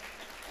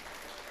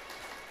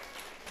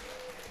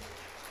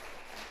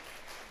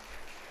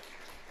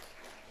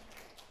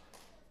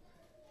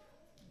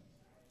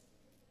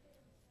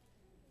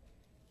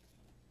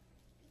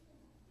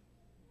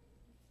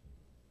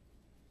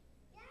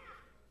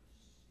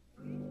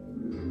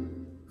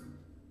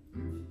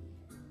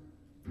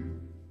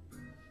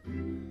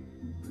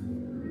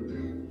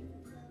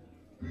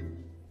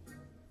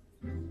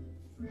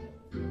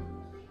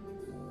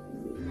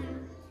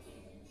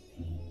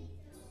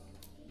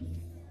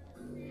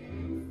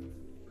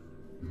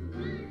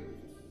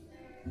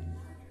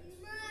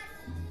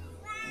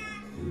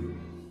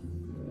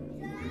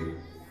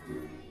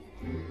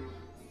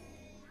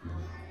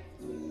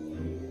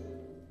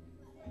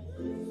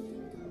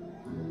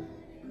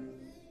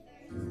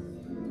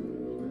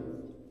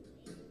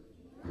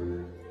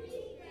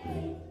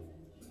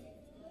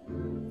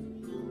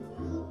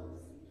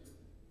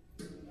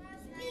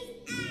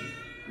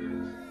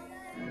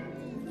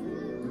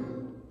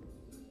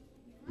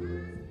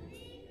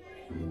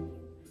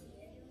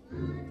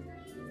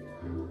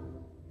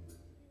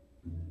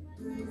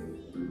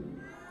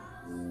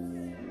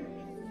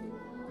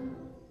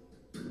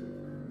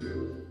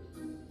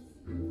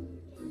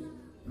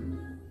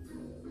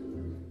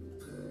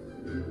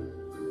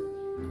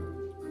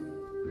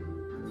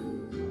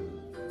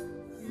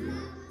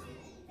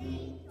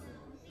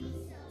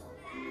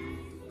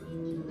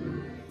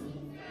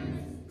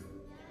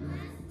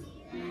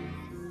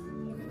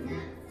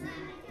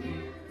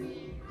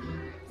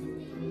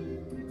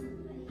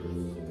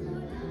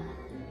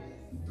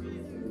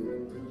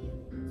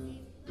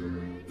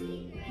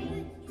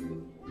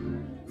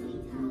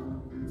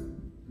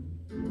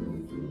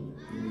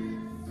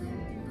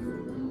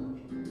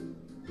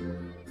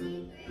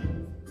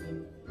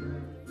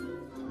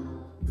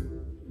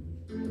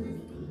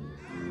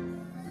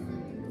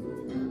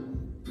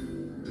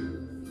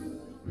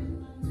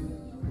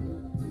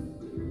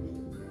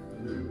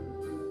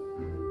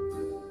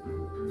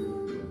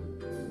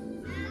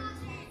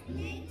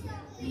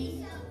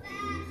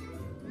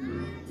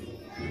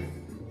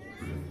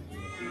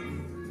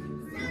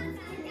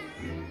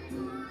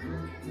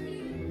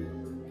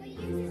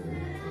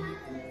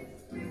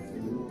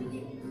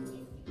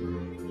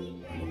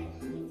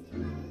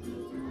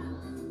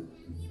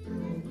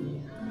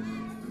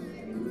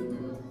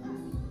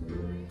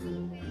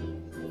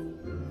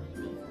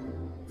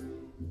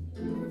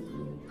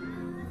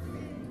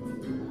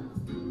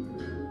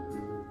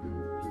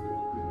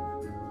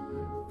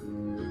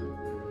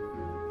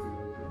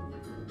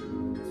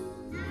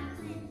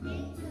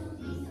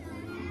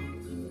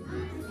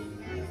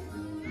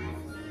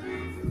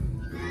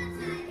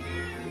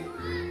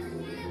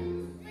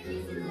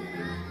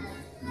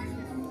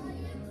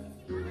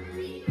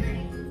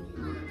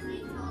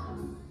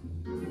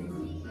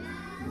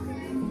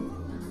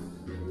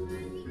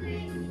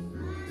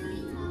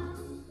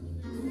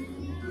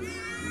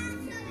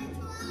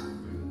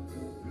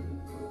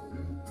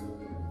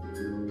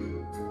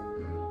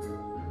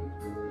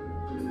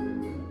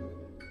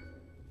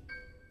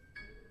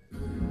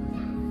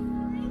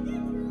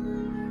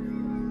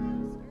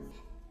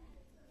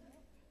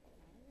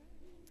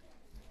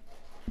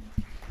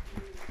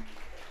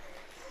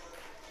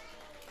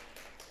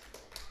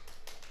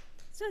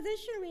 So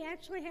this year we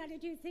actually had to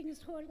do things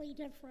totally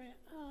different.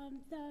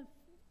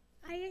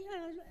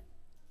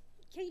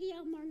 Katie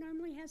Elmore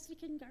normally has the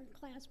kindergarten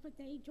class, but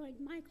they joined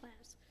my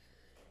class.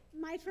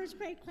 My first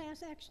grade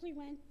class actually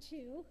went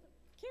to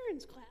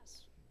Karen's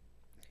class.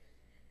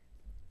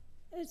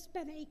 It's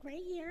been a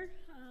great year.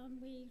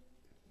 We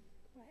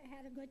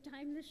had a good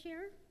time this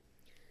year.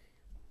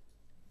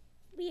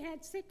 We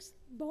had 6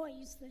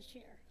 boys this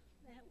year.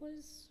 That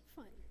was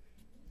fun.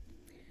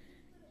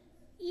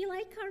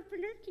 Eli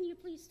Carpenter, can you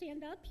please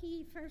stand up?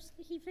 He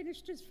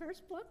finished his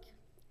first book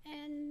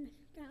and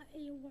got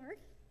an award.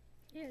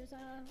 Here's an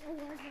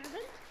award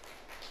ribbon.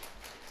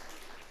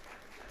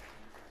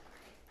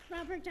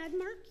 Robert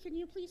Denmark, can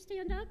you please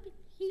stand up?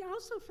 He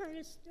also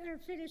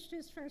finished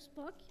his first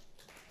book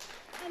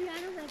and got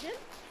a ribbon.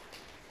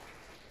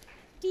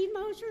 Dean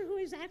Mosher, who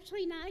is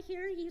actually not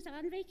here, he's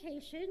on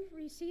vacation,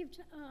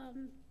 received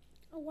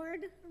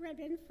award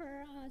ribbon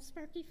for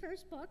Sparky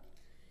first book.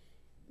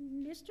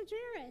 Mr.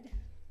 Jared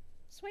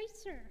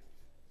Schweitzer.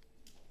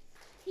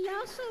 He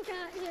also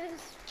got his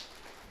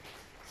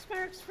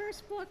Sparks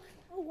first book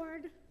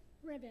award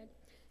ribbon.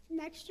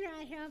 Next year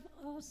I have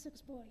all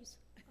 6 boys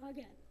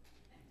again.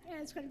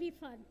 And it's going to be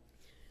fun.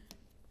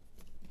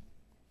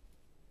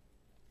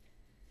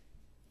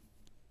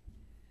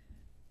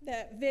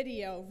 That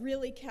video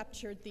really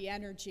captured the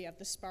energy of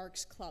the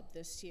Sparks Club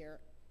this year.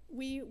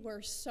 We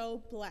were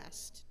so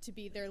blessed to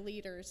be their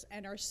leaders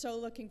and are so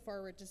looking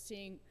forward to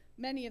seeing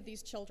many of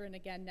these children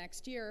again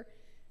next year,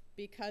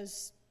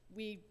 because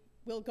we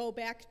will go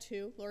back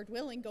to, Lord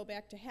willing, go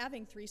back to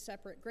having 3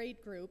 separate grade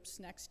groups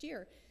next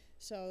year.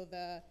 So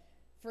the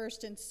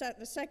first and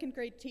the second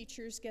grade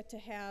teachers get to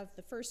have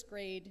the first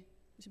grade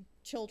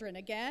children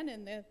again,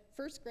 and the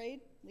first grade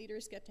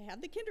leaders get to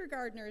have the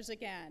kindergartners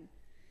again.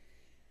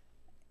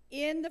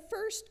 In the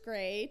first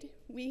grade,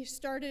 we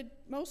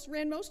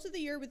ran most of the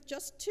year with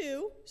just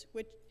 2,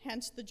 which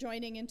hence the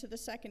joining into the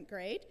second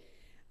grade.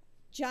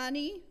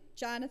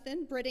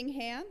 Jonathan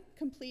Brittingham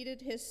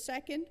completed his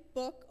second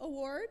book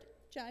award.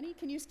 Johnny,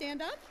 can you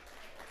stand up?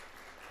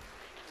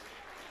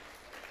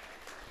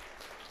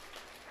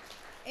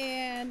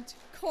 And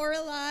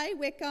Coralie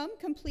Wickham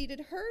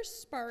completed her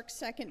Spark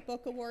Second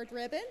Book Award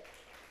ribbon.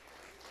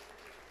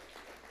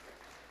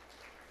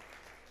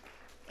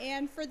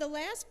 And for the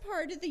last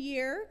part of the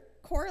year,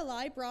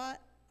 Coralie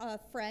brought a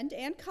friend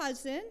and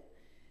cousin.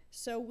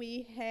 So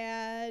we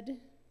had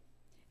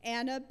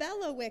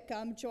Annabella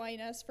Wickham join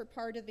us for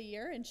part of the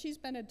year, and she's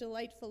been a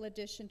delightful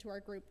addition to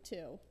our group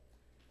too.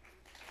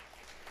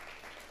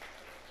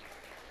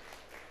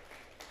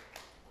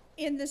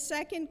 In the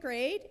second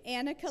grade,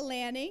 Annika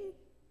Lanning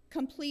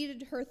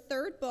completed her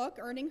 3rd book,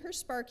 earning her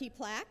Sparky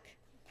plaque.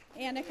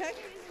 Annika?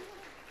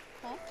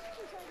 Huh?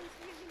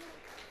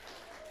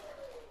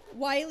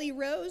 Wiley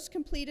Rose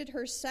completed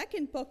her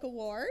 2nd book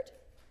award.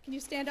 Can you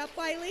stand up,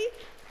 Wiley?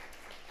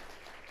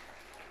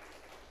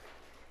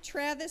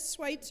 Travis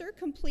Schweitzer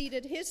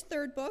completed his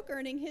 3rd book,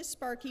 earning his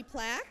Sparky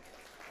plaque.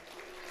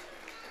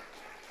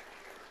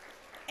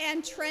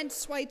 And Trent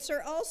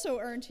Schweitzer also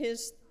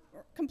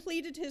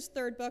completed his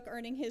 3rd book,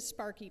 earning his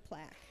Sparky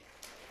plaque.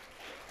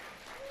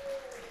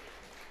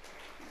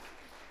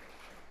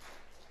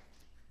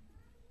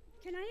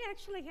 Can I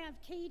actually have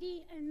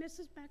Katie and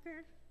Mrs.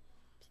 Becker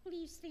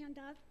please stand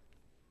up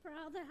for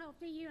all the help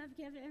that you have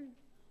given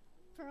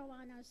for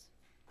Awanas?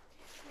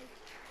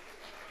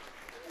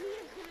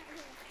 Anita's not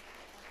here.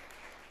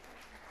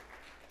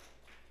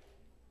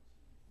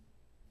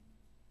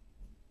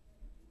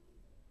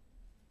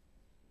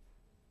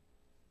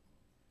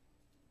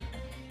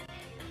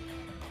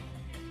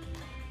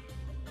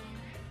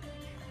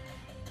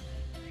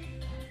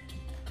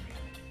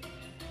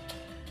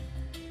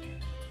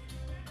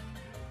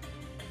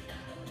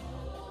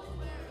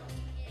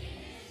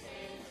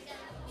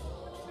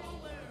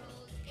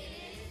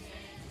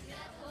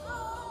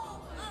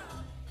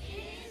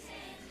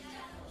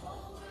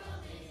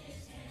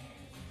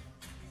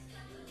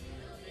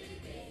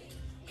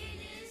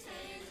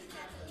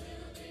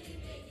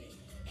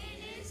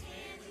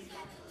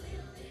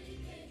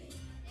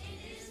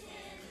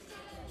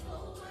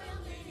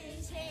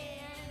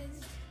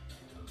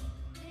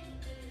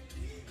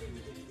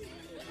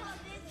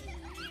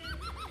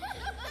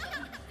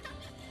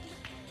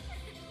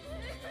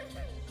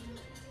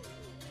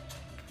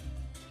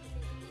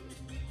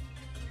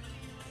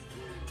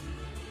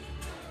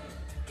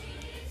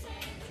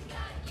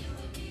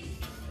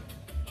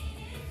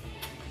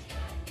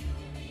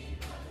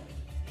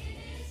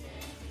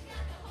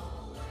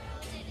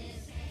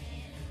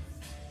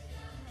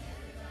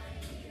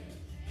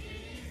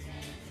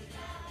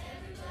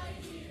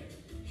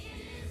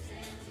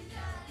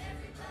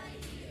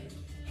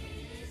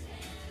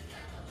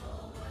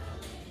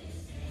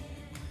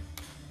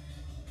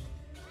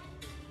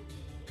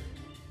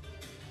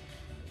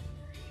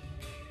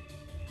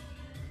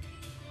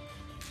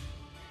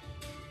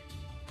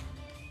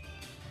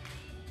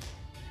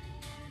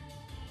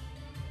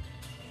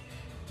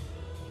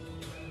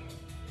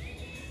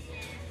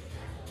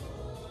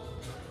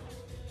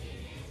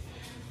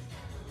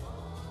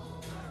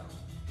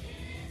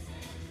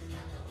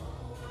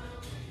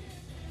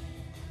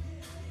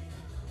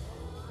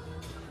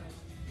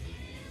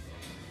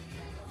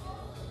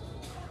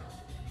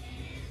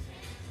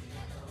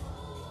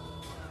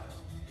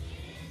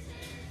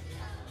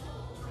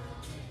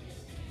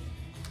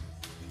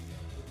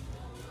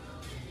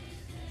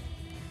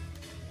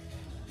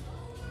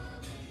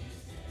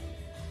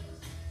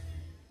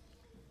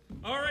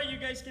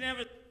 guys can have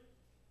a...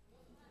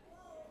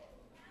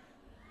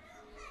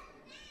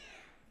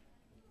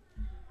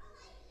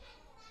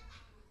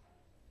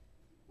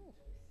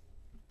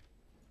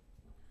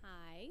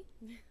 Hi.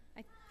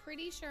 I'm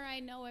pretty sure I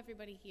know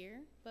everybody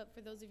here, but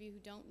for those of you who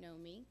don't know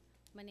me,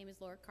 my name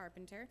is Laura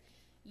Carpenter.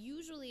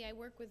 Usually I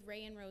work with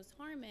Ray and Rose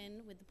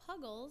Harmon with the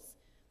Puggles,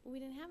 but we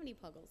didn't have any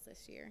Puggles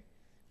this year,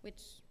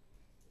 which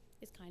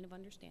is kind of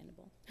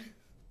understandable.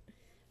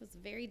 It was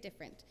very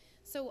different.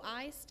 So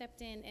I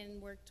stepped in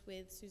and worked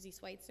with Susie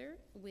Schweitzer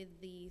with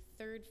the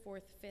 3rd,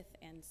 4th, 5th,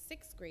 and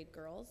 6th grade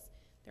girls.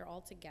 They're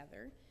all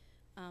together.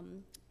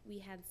 We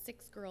had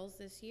 6 girls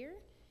this year,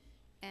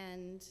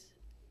 and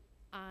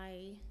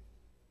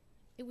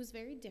it was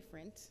very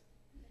different.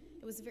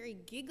 It was very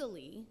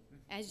giggly,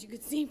 as you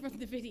could see from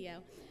the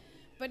video,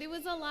 but it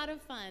was a lot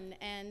of fun,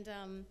 and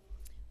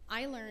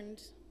I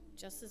learned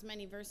just as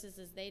many verses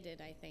as they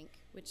did, I think,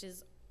 which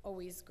is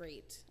always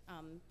great,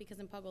 because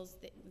in Puggles,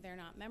 they're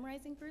not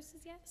memorizing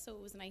verses yet, so it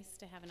was nice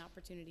to have an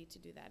opportunity to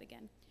do that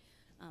again.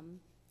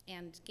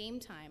 And game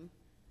time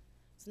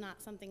is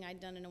not something I'd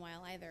done in a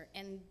while either,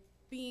 and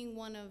being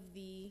one of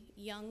the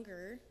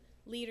younger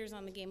leaders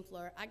on the game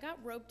floor, I got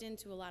roped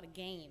into a lot of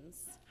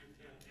games.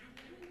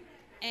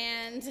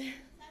 And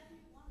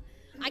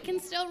I can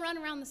still run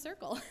around the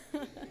circle.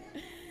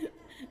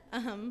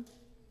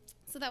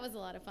 So that was a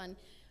lot of fun.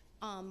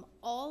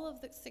 All of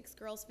the 6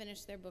 girls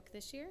finished their book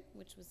this year,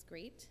 which was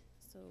great.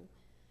 So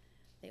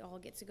they all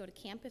get to go to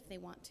camp if they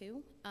want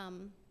to.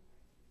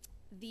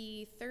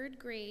 The 3rd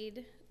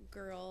grade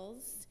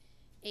girls,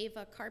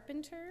 Ava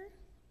Carpenter,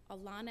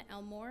 Alana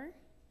Elmore,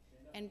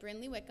 and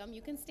Brinley Wickham,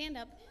 you can stand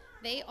up.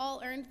 They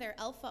all earned their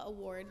Alpha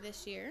Award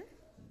this year.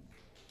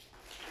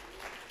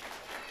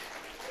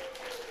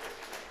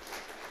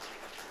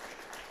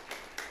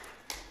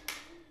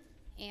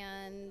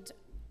 And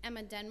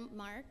Emma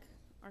Denmark,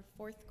 our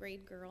 4th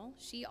grade girl,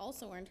 she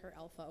also earned her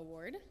Alpha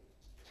Award.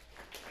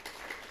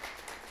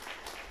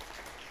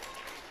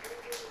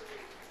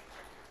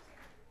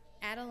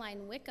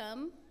 Adeline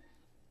Wickham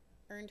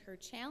earned her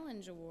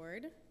Challenge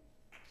Award.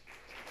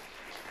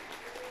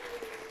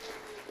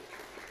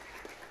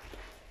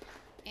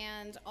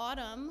 And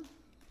Autumn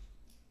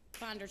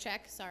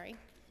Bondercheck,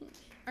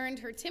 earned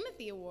her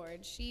Timothy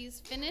Award. She's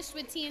finished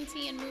with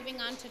TNT and moving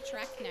on to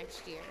Trek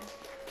next year.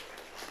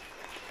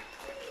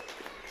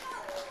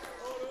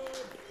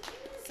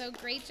 So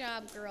great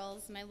job,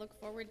 girls, and I look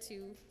forward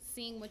to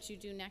seeing what you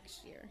do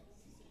next year.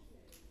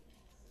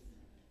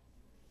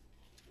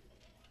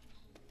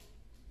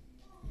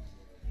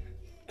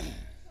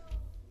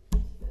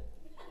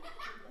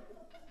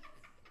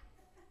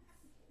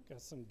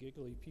 Got some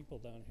giggly people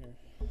down here.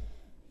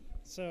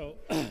 So,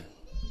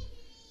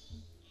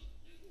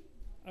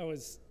 I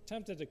was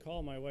tempted to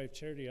call my wife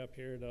Charity up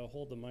here to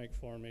hold the mic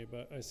for me,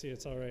 but I see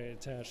it's already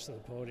attached to the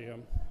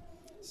podium.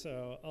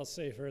 So I'll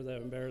save her the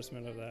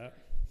embarrassment of that.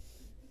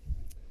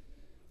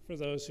 For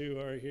those who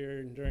are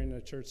here during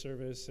the church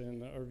service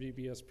and our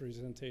VBS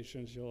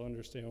presentations, you'll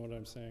understand what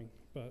I'm saying.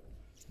 But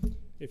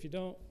if you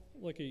don't,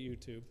 look at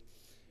YouTube.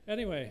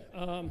 Anyway,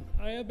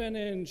 I have been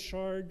in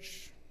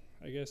charge,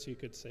 I guess you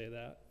could say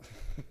that,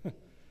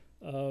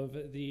 of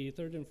the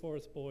 3rd and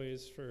 4th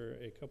boys for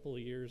a couple of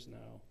years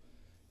now.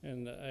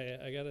 And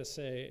I gotta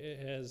say,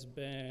 it has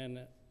been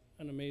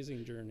an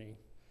amazing journey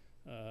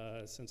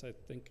since I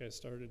think I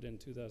started in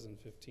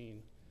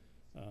 2015.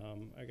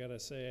 I gotta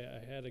say, I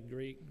had a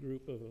great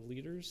group of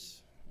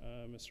leaders,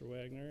 Mr.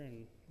 Wagner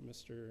and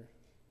Mr.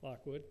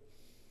 Lockwood.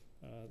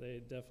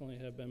 They definitely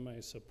have been my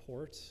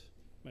support,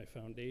 my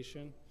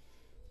foundation.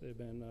 They've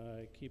been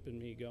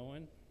keeping me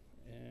going,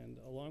 and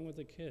along with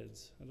the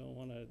kids. I don't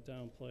want to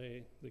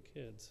downplay the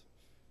kids.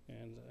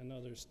 And I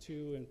know there's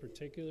 2 in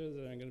particular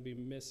that I'm going to be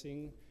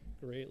missing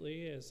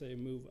greatly as they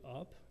move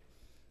up,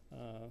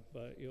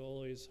 but you'll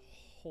always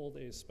hold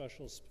a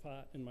special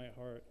spot in my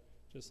heart,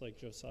 just like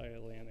Josiah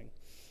Lanning,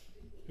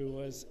 who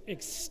was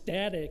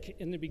ecstatic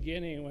in the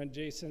beginning when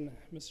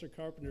Mr.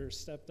 Carpenter,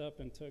 stepped up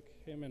and took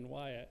him and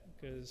Wyatt,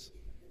 because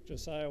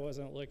Josiah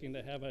wasn't looking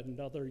to have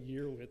another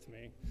year with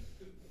me.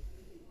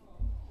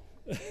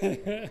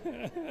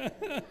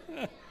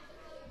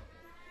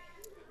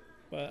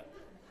 But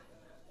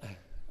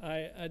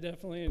I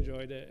definitely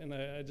enjoyed it, and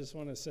I just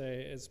want to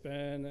say it's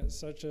been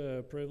such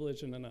a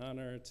privilege and an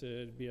honor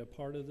to be a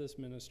part of this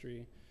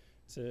ministry,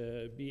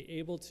 to be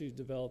able to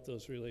develop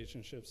those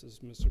relationships, as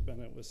Mr.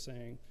 Bennett was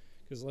saying,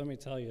 because let me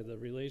tell you, the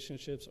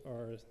relationships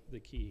are the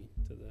key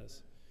to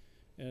this.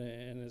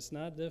 And it's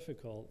not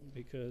difficult,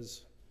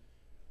 because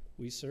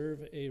we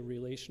serve a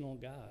relational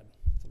God,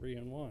 3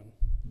 in 1.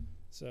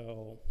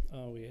 So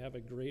we have a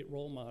great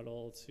role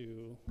model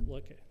to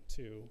look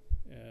to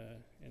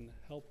and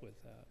help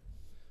with that.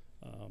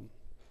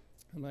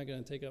 I'm not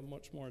going to take up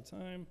much more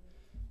time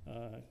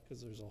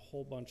because there's a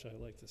whole bunch I'd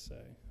like to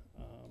say.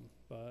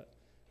 But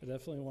I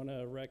definitely want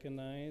to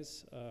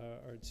recognize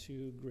our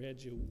 2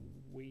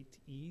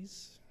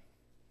 graduatees.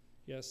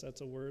 Yes,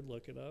 that's a word,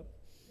 look it up.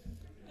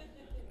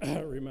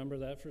 Remember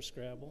that for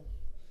Scrabble.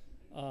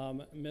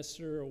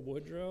 Mr.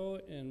 Woodrow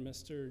and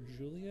Mr.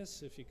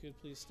 Julius, if you could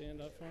please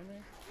stand up for me.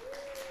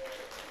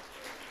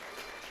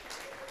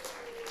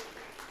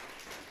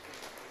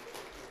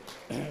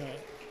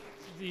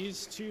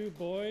 These two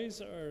boys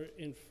are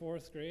in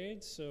 4th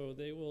grade, so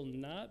they will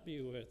not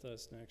be with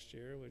us next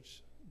year,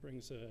 which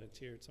brings a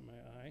tear to my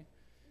eye.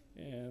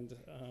 And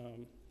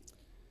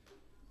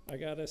I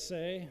gotta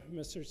say,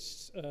 Mr.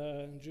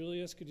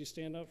 Julius, could you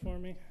stand up for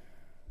me?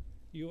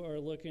 You are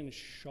looking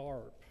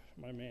sharp,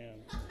 my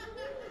man.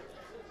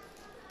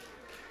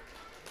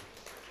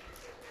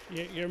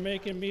 You're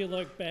making me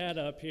look bad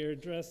up here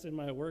dressed in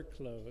my work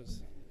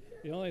clothes.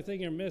 The only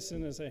thing you're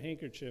missing is a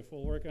handkerchief.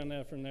 We'll work on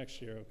that for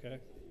next year, okay?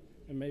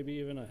 And maybe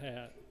even a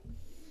hat.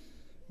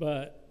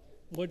 But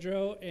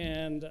Woodrow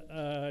and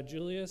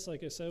Julius,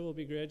 like I said, will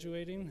be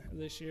graduating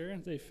this year.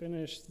 They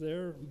finished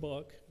their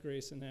book,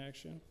 Grace in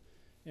Action,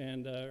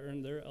 and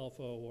earned their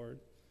Alpha Award.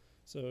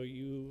 So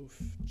you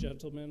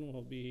gentlemen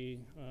will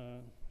be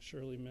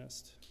surely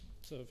missed.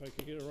 So if I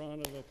could get a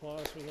round of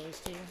applause for those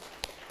two.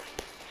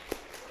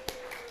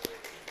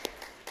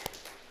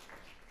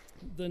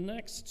 The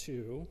next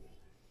two,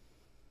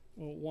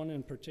 well, one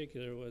in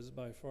particular was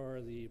by far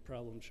the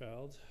problem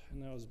child,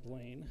 and that was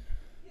Blaine.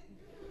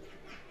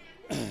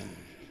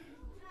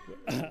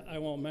 I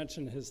won't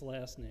mention his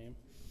last name.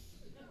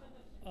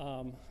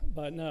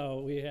 But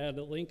no, we had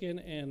Lincoln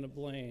and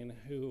Blaine,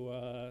 who,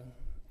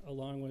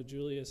 along with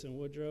Julius and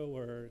Woodrow,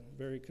 were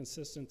very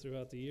consistent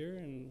throughout the year,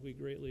 and we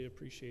greatly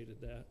appreciated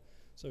that.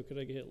 So could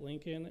I get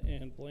Lincoln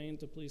and Blaine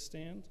to please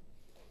stand?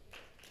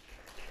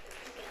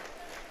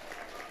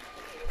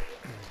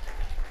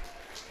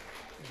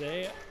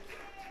 They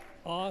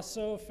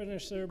also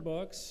finished their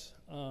books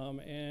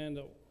and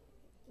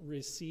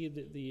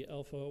received the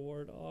Alpha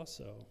Award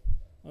also.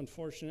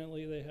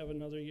 Unfortunately, they have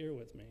another year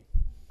with me.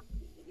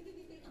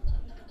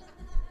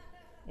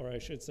 Or I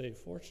should say,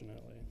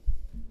 fortunately.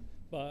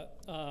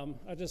 But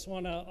I just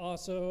want to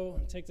also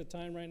take the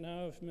time right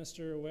now if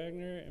Mr.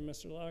 Wagner and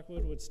Mr.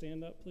 Lockwood would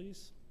stand up,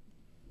 please.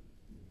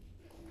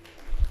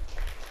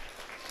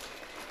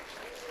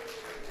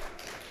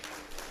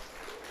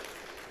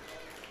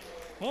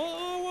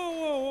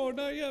 Whoa,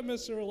 not yet,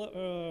 Mr.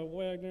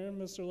 Wagner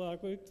and Mr.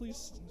 Lockwood.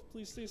 Please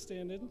stay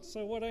standing.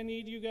 So what I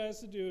need you guys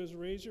to do is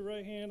raise your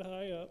right hand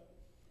high up.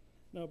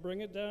 Now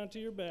bring it down to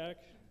your back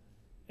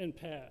and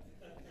pat.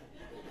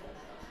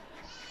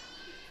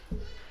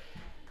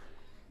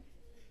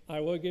 I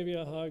will give you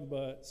a hug,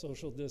 but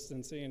social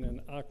distancing and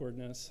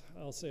awkwardness,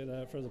 I'll say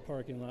that for the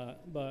parking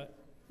lot. But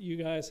you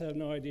guys have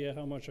no idea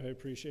how much I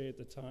appreciate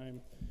the time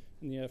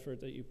and the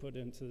effort that you put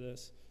into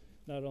this,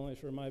 not only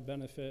for my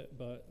benefit,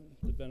 but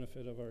the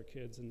benefit of our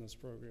kids in this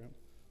program.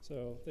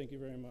 So thank you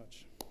very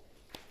much.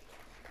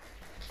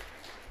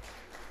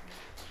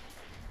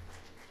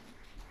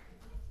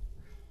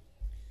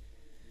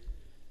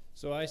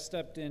 So I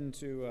stepped in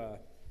to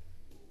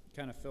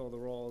kind of fill the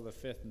role of the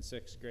 5th and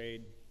 6th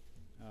grade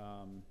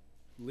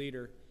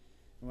leader.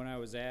 And when I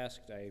was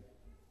asked, I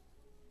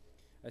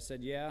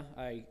said, yeah,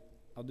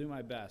 I'll do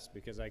my best,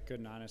 because I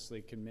couldn't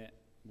honestly commit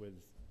with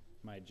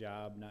my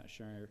job, not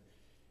sure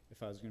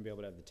if I was going to be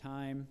able to have the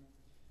time.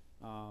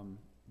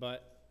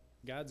 But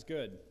God's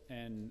good,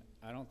 and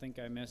I don't think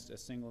I missed a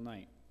single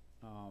night.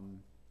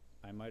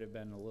 I might have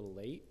been a little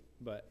late,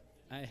 but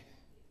I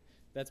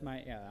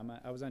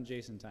was on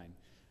Jason time.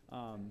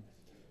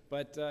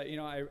 You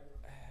know,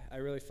 I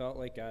really felt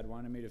like God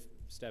wanted me to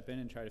step in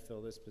and try to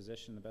fill this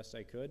position the best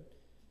I could,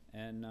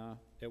 and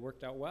it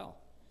worked out well.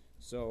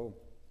 So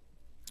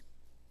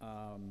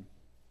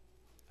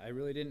I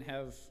really didn't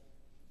have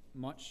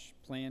much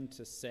planned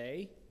to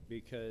say,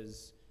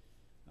 because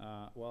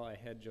I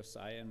had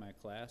Josiah in my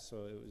class,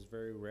 so it was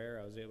very rare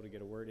I was able to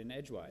get a word in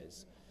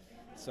edgewise.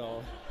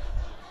 So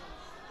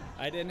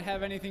I didn't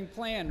have anything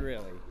planned,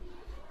 really.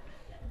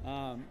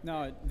 I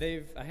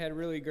had a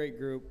really great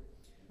group.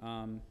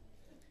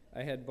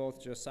 I had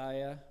both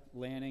Josiah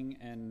Lanning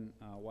and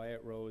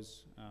Wyatt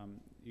Rose.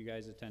 You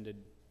guys attended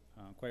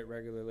quite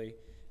regularly,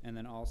 and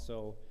then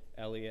also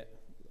Elliot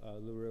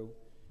LaRue.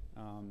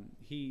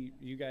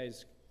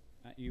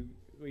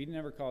 You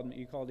never called me.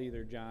 You called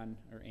either John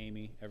or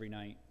Amy every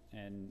night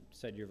and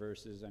said your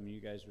verses. I mean,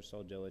 you guys were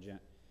so diligent,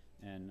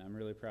 and I'm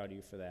really proud of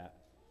you for that.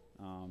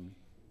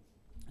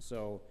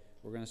 So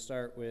we're going to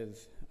start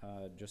with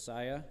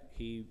Josiah.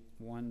 He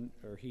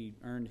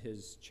earned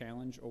his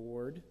challenge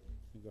award.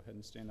 Go ahead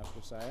and stand up,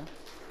 Josiah.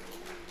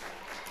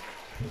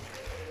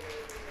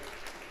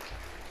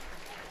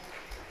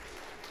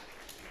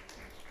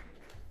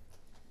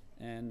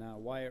 And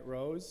Wyatt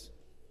Rose,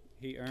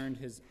 he earned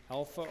his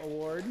Alpha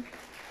Award.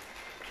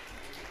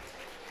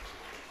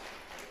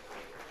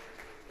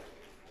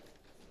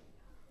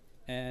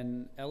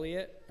 And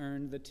Elliot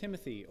earned the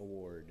Timothy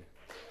Award.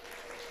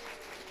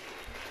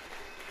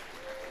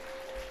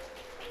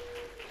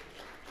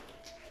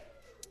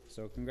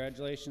 So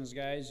congratulations,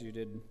 guys. You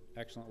did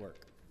excellent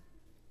work.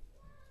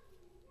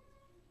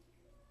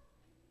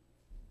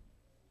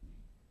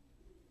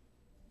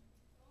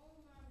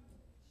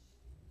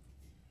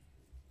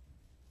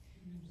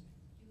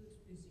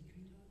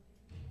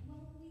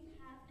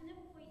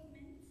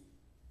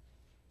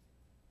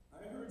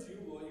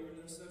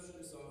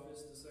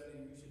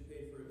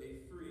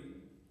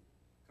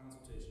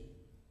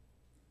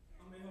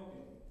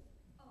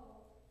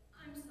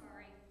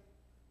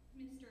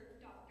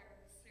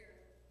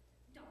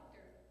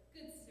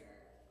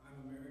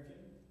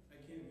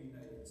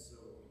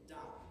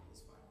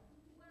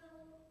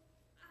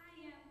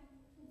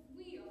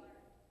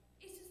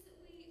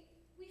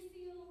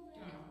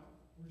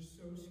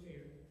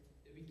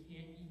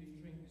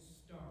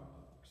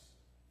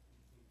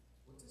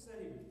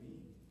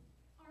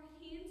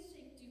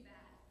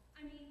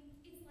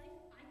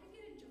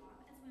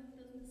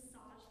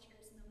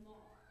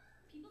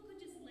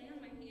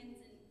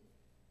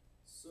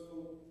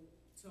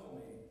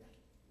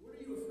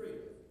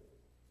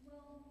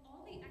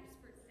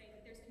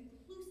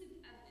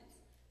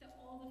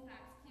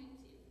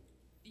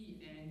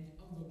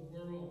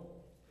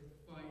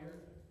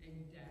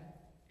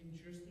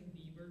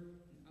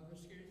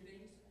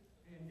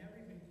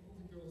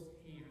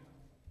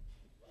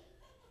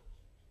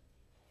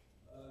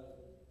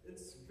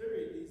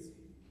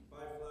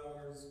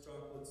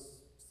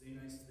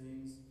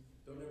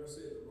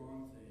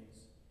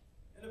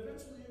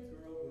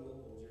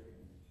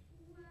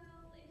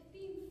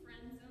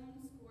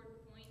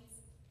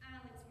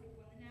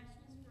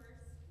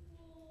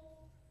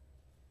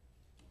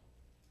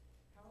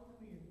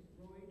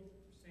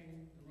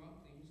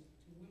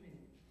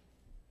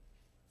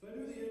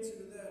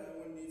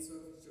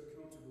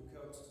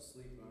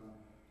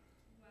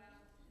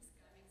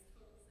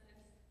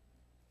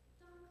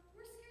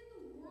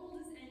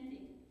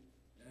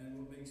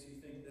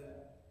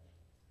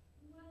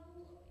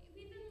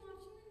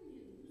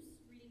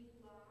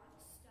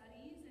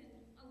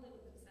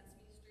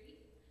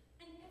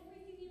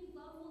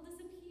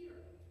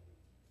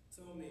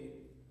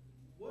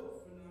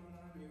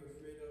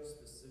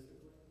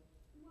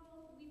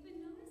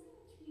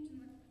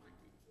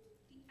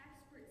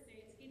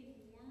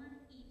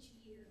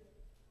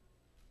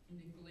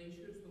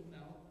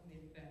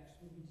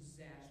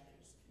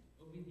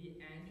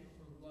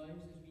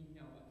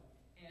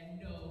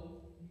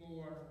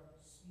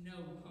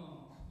 snow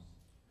cones.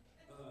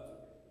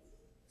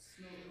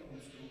 Snow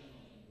cones don't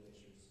come from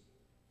glaciers.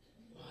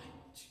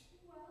 What?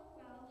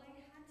 Well,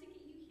 I had to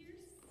get you here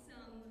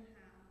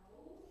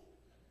somehow.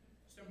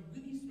 Some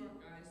really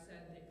smart guy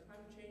said that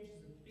climate change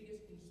is the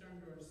biggest concern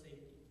to our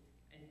safety.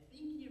 I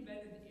think he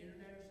invented the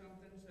internet or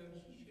something, so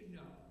he should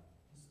know.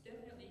 It's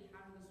definitely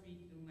hotter this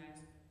week than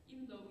last,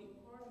 even though we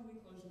are moving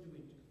closer to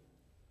winter.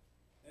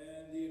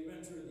 And the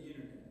inventor of the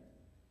internet,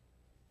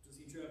 does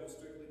he travel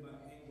strictly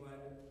by hang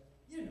glider?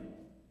 You know,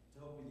 to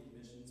help with the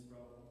emissions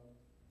problem.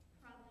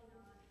 Probably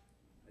not.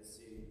 I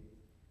see.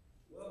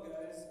 Well,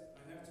 guys,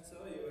 I have to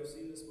tell you, I've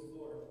seen this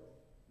before.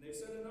 And they've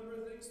said a number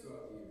of things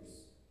throughout the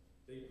years.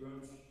 Big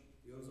crunch,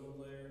 the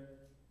ozone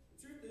layer. The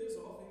truth is,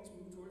 all things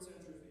move towards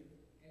entropy.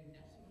 And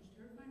that's the most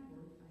terrifying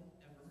word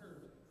I've ever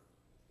heard.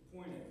 The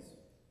point is,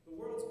 the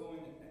world's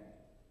going to end.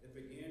 It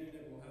began and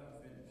it will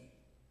have a finish.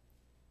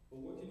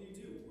 But what can you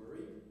do?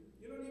 Worry?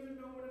 You don't even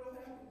know when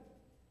it'll happen.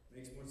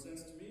 Makes more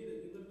sense to me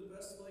that you live the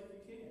best life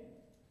you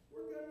can.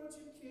 Work on what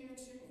you can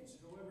change,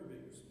 however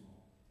big or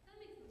small. That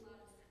makes a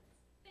lot of sense.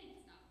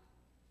 Thanks, Doc.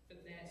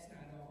 But that's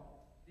not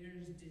all.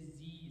 There's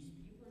disease.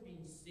 People are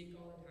being sick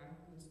all the time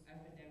from this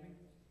epidemic.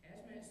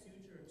 Hazmat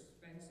suits are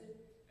expensive.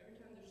 Every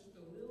time there's just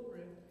a little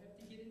rip, I have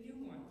to get a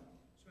new one.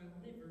 So my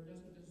liver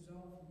doesn't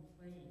dissolve from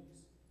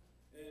plagues.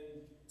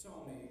 And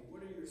tell me,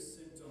 what are your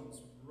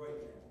symptoms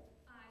right now?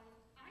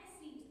 I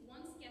sneezed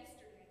once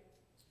yesterday.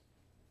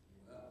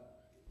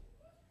 Well,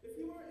 if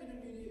you are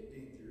in immediate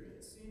danger,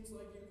 it seems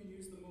like you can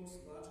use the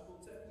most logical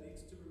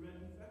techniques to prevent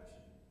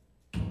infection.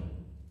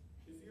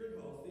 If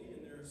you're healthy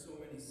and there are so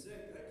many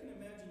sick, I can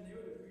imagine they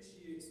would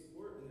appreciate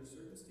support in their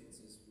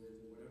circumstances with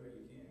whatever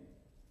you can.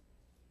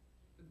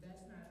 But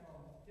that's not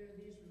all. There are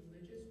these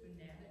religious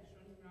fanatics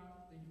running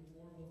around thinking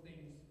horrible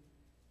things.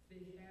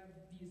 They have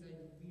these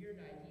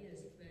weird ideas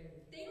saying,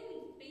 They don't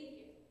eat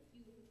bacon.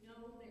 You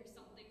know there's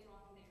something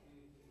wrong there.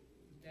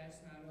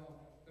 that's not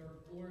all.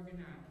 They're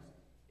organized.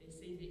 They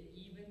say that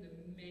even the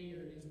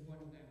mayor is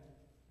one of them.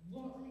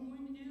 What are we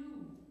going to do?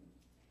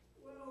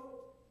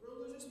 Well,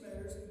 religious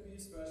matters can be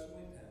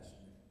especially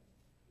passionate.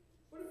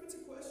 But if it's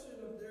a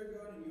question of their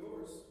God and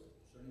yours,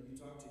 shouldn't you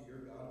talk to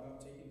your God about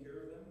taking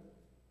care of them?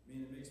 I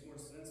mean, it makes more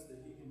sense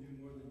that he can do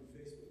more than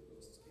Facebook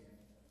posts can.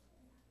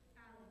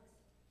 Alex,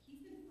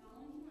 he's been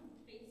following you on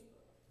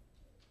Facebook.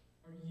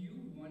 Are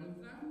you one of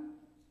them?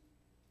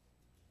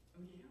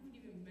 And we haven't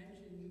even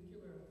mentioned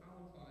nuclear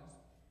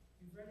holocaust.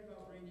 You've read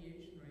about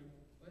radiation, right?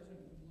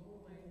 Wasn't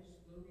blown away,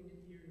 slowly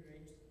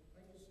deteriorates,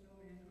 like a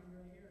snowman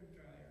under a hair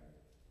dryer.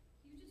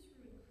 You just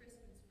ruined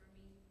Christmas for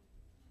me.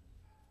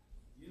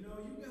 You know,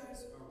 you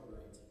guys are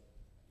right.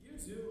 You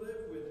do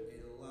live with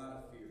a lot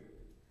of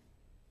fear.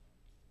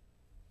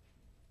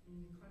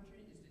 The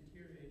country is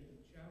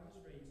deteriorating. Jobless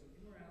rates,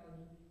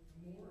 immorality,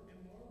 more and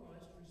more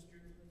laws to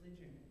restrict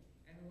religion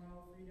and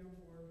allow freedom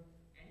for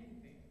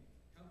anything.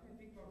 How can I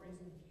think about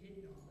raising a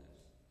kid in all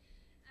this?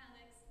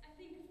 Alex, I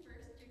think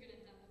first you're gonna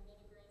have to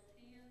hold a girl's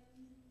hand.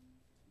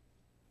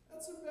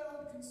 That's a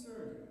valid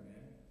concern, young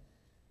man.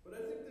 But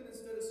I think that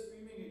instead of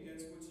screaming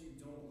against what you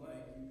don't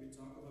like, you could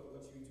talk about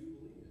what you do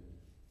believe in.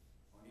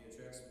 Honey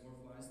attracts more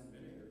flies than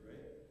vinegar,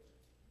 right?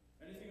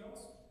 Anything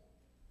else?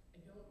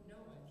 I don't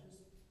know. I just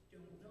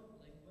don't know.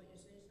 Like, what you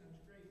say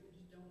sounds great. I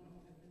just don't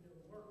know if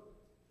it'll work.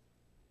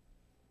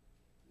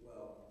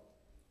 Well,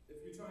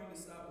 if you're trying to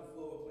stop the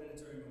flow of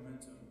planetary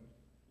momentum,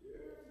 you're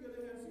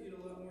gonna have to eat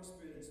a lot more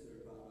spinach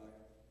there,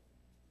 Popeye.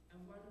 I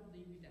want to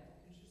believe you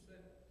that. It's just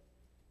that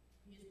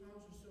these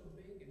problems are so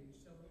big and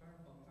so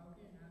powerful. How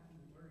can I not be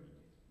worried?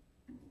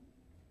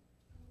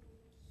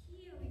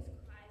 He always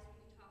cries when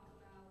we talk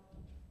about,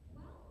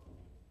 well,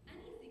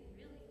 anything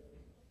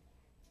really.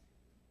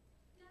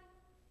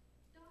 Doc,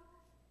 can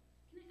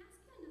I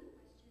ask you another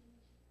question?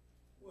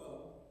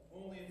 Well,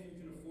 only if you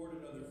can afford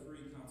another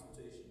free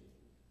consultation.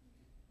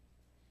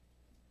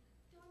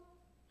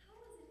 Doc, how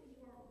is it that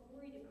you aren't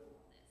worried about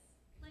all this?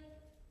 Like,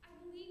 I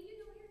believe you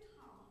know what you're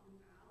talking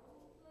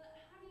about,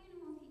 but how do you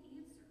know all the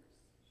answers?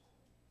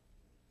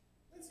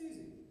 That's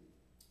easy.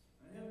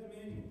 I have the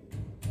manual.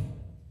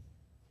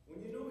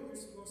 When you know what you're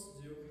supposed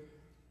to do,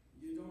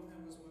 you don't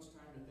have as much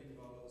time to think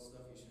about all the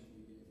stuff you shouldn't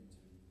be getting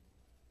into.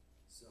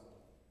 So,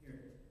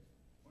 here,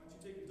 why don't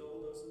you take a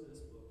double dose of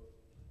this book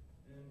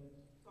and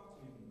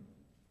talk to me more.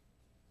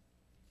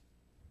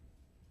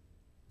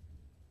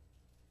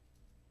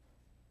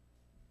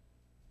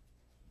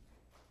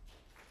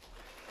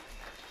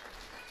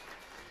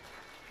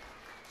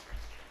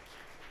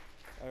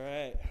 All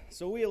right,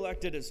 so we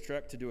elected as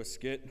Trek to do a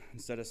skit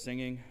instead of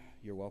singing.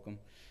 You're welcome.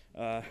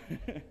 For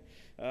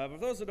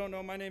those who don't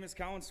know, my name is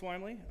Colin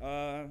Swimley.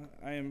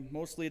 I am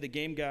mostly the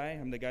game guy.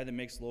 I'm the guy that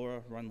makes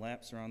Laura run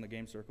laps around the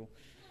game circle.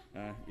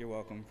 You're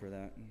welcome for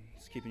that.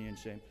 It's keeping you in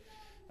shape.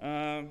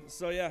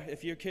 So yeah,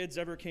 if your kids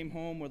ever came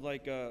home with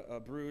like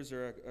a bruise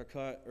or a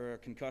cut or a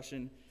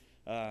concussion,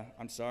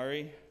 I'm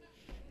sorry.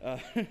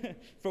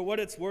 For what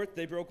it's worth,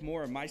 they broke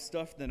more of my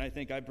stuff than I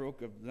think I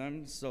broke of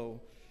them.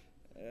 So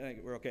I think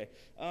we're okay.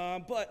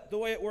 But the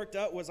way it worked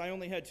out was I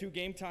only had 2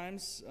 game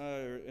times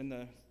in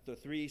the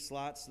 3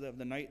 slots of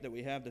the night that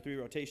we have, the 3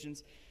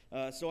 rotations.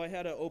 So I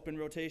had an open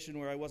rotation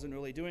where I wasn't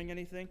really doing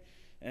anything.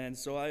 And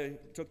so I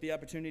took the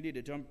opportunity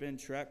to jump in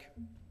Trek.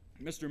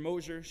 Mr.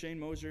 Mosier, Shane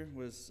Mosier,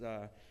 was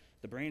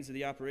the brains of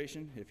the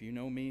operation. If you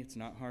know me, it's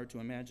not hard to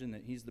imagine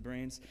that he's the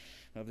brains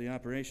of the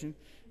operation.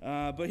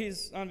 But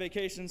he's on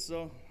vacation,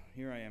 so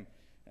here I am.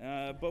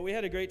 But we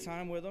had a great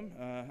time with him.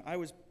 I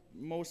was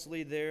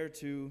mostly there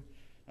to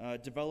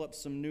develop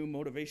some new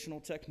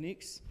motivational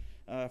techniques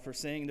for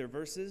saying their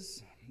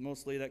verses.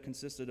 Mostly that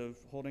consisted of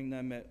holding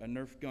them at a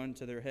Nerf gun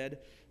to their head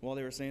while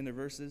they were saying their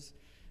verses.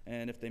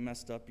 And if they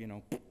messed up,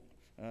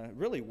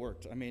 really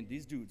worked. I mean,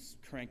 these dudes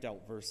cranked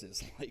out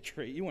verses like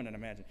great. You wouldn't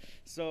imagine.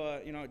 So,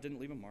 it didn't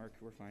leave a mark.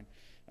 We're fine.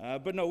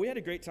 But no, we had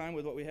a great time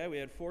with what we had. We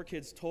had 4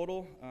 kids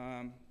total.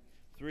 1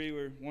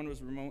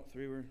 was remote,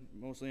 3 were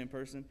mostly in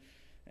person.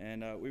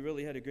 And we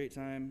really had a great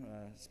time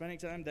spending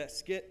time. That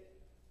skit,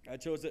 I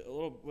chose it a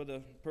little with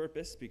a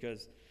purpose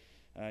because,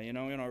 in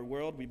our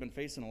world, we've been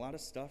facing a lot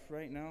of stuff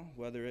right now,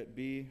 whether it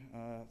be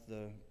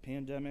the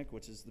pandemic,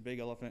 which is the big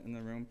elephant in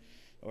the room,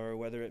 or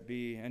whether it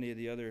be any of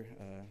the other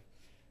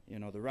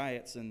the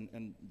riots,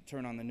 and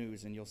turn on the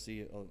news and you'll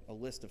see a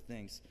list of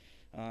things.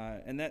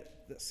 And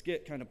that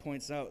skit kind of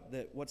points out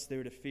that what's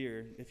there to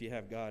fear if you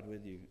have God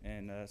with you.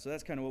 And so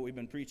that's kind of what we've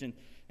been preaching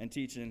and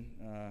teaching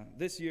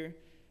this year.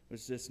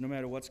 It's just no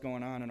matter what's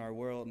going on in our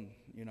world, and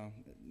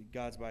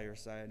God's by your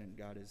side, and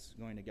God is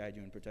going to guide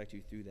you and protect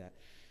you through that.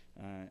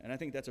 And I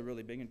think that's a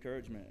really big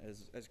encouragement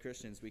as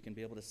Christians. We can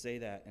be able to say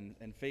that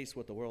and face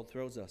what the world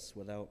throws us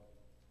without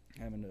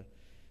having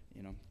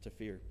to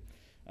fear.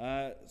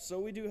 So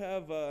we do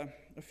have a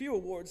few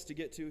awards to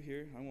get to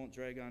here. I won't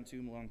drag on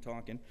too long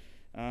talking.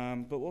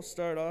 But we'll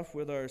start off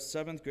with our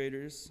 7th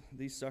graders.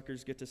 These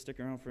suckers get to stick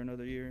around for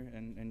another year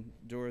and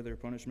endure their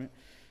punishment.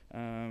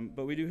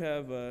 But we do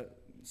have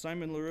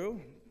Simon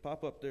LaRue.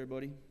 Pop up there,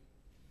 buddy.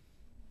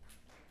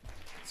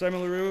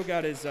 Simon LaRue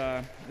got his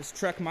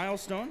Trek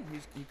milestone.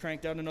 He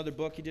cranked out another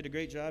book. He did a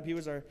great job. He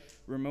was our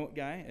remote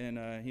guy,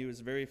 and he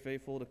was very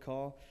faithful to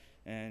call.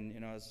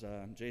 And, as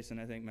Jason,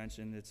 I think,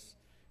 mentioned,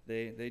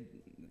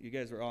 you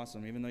guys were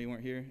awesome, even though you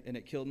weren't here. And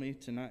it killed me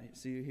to not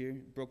see you here.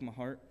 It broke my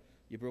heart.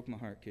 You broke my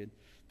heart, kid.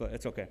 But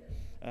it's okay.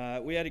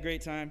 We had a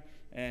great time.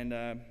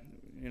 And,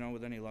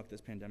 with any luck,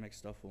 this pandemic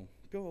stuff will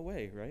go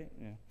away, right?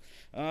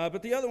 Yeah.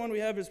 But the other one we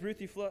have is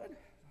Ruthie Flood.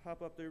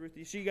 Hop up there,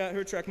 Ruthie. She got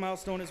her Trek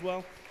milestone as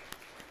well.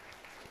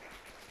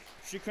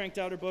 She cranked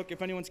out her book.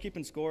 If anyone's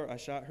keeping score, I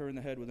shot her in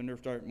the head with a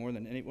Nerf dart more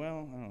than any.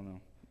 Well, I don't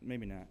know.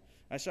 Maybe not.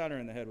 I shot her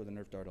in the head with a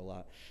Nerf dart a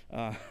lot.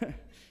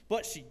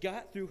 But she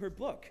got through her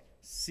book.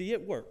 See,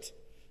 it worked.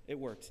 It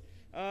worked.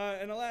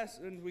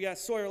 And we got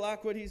Sawyer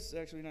Lockwood. He's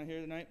actually not here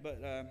tonight, but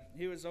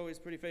he was always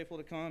pretty faithful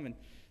to come, and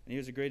he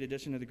was a great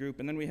addition to the group.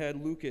 And then we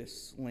had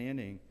Lucas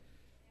Landing.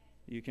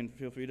 You can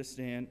feel free to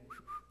stand.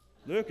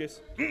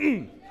 Lucas.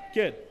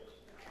 Kid.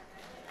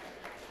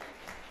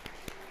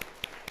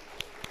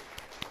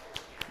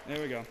 There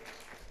we go.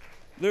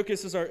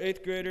 Lucas is our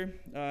 8th grader.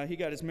 He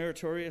got his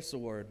Meritorious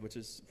Award, which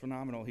is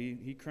phenomenal.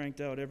 He cranked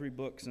out every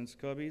book since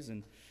Cubbies,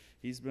 and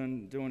he's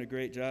been doing a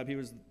great job.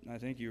 I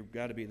think you've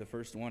got to be the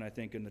first one,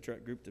 in the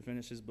Trek group to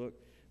finish his book.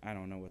 I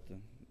don't know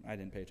I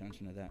didn't pay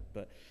attention to that.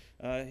 But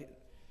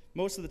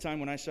most of the time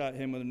when I shot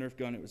him with a Nerf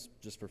gun, it was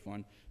just for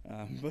fun.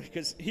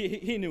 Because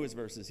he knew his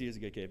verses. He was a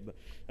good kid.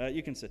 But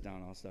you can sit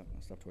down. I'll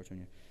stop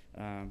torturing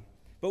you.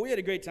 But we had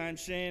a great time.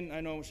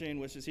 I know Shane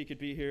wishes he could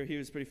be here. He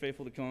was pretty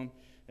faithful to come.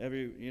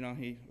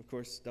 He, of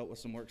course, dealt with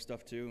some work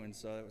stuff too, and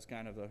so that was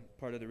kind of a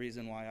part of the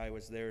reason why I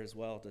was there as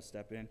well, to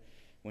step in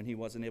when he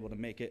wasn't able to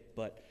make it.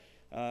 But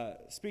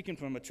speaking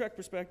from a Trek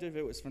perspective,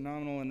 it was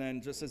phenomenal. And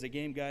then just as a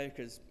game guy,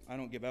 because I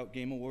don't give out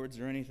game awards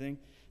or anything,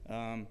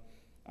 I'm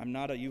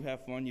not a you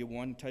have fun, you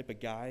won type of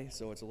guy,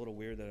 so it's a little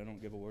weird that I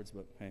don't give awards,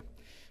 but hey.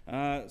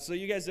 So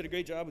you guys did a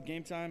great job with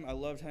game time. I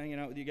loved hanging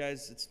out with you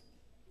guys. It's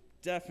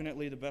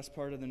definitely the best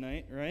part of the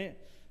night, right?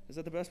 Is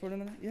that the best part of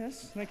the night?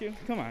 Yes? Thank you.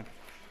 Come on.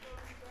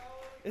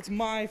 It's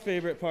my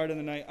favorite part of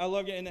the night. I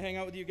love getting to hang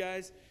out with you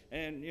guys.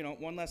 And,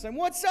 one last time,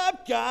 what's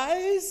up,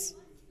 guys?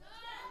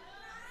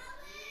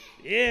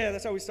 Yeah,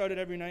 that's how we started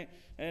every night.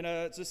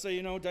 And just so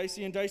you know,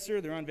 Dicey and Dicer,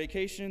 they're on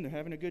vacation. They're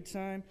having a good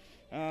time.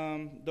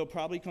 They'll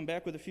probably come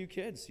back with a few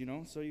kids,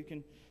 so you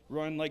can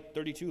run like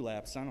 32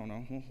 laps. I don't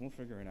know. We'll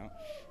figure it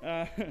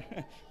out.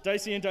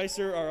 Dicey and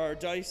Dicer are our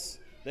dice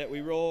that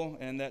we roll,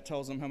 and that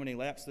tells them how many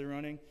laps they're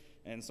running.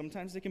 And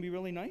sometimes they can be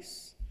really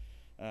nice.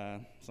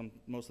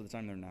 Most of the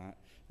time they're not.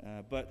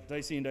 But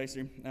Dicey and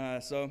Dicer.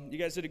 So you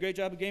guys did a great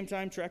job of game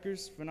time.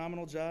 Trekkers,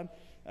 phenomenal job.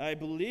 I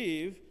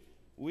believe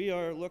we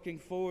are looking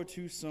forward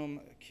to some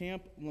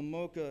Camp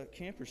Lamoka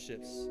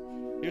camperships.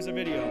 Here's a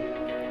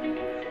video.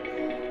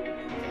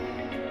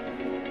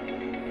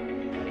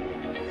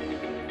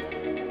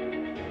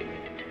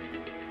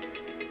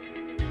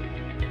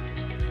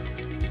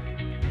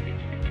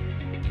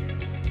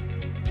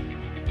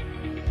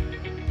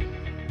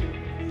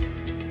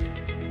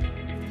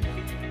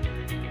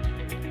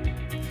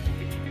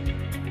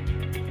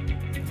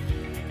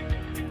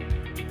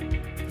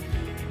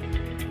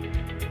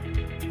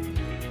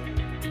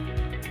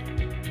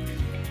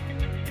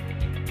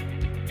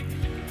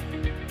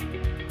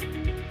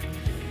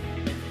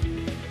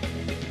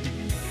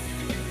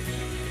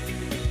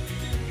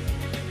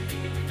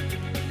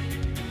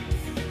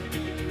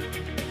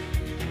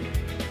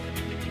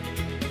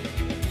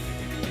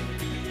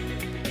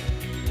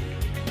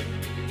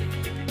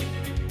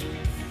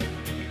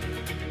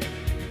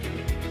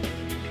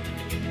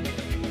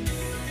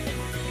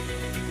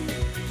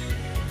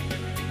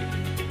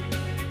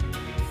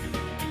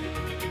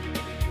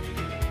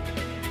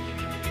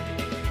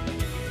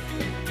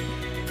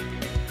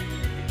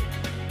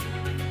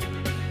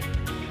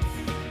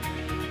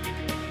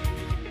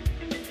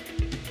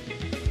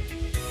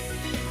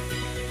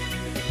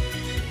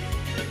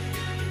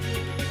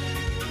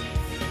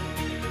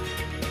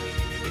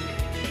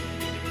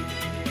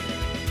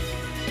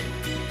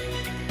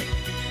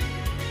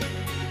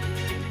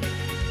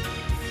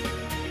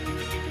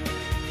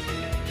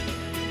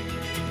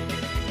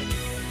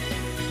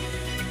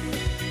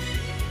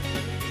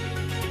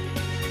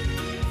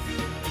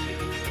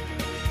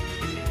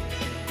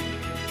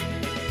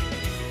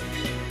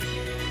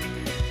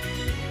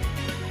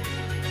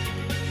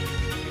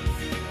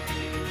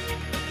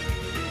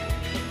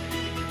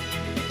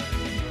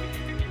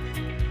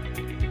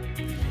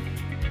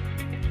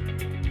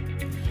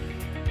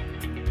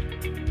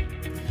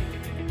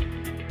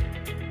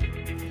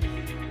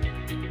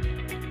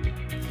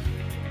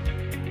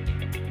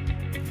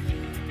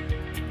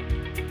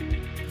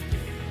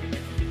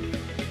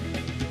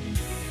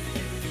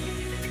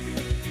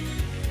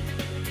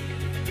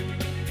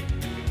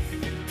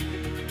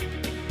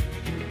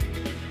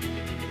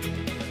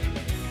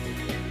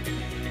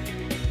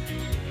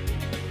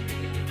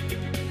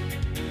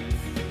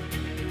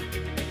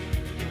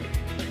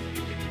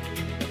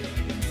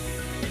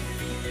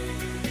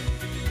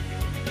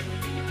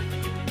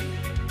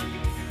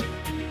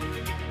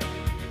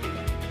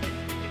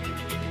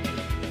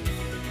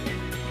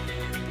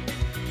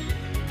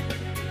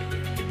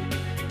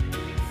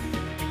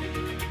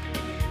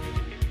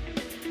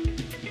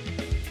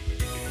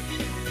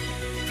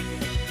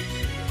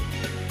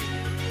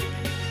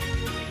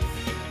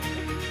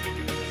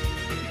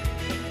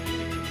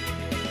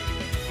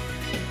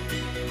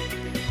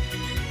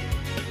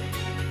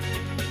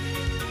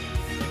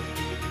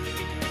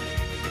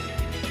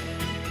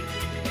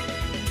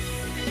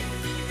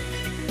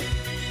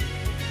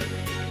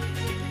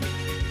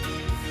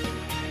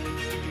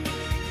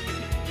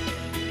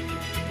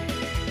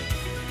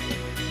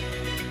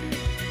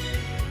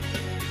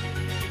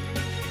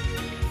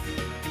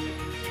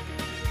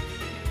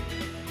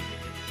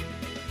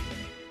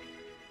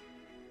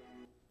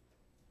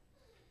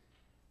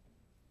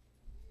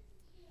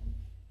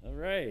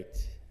 right.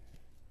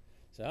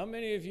 So how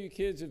many of you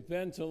kids have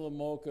been to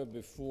Lamoka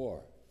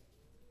before?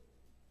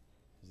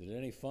 Is it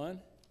any fun?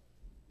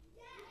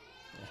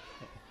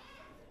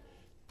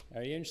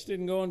 Are you interested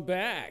in going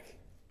back?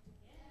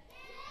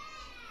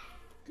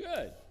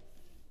 Good,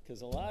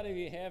 because a lot of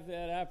you have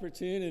that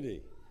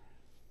opportunity.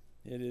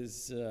 It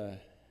is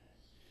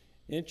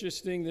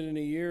interesting that in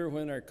a year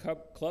when our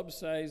club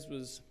size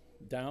was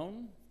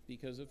down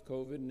because of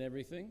COVID and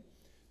everything,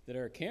 that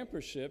our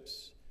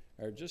camperships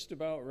are just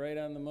about right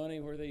on the money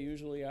where they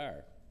usually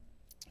are.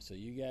 So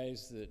you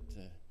guys that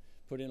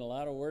put in a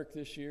lot of work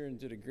this year and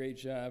did a great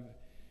job,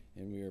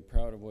 and we are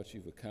proud of what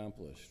you've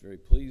accomplished, very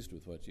pleased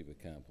with what you've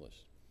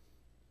accomplished.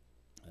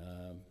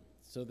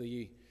 So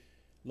the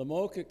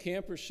Lamoka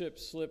campership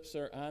slips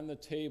are on the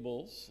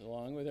tables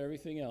along with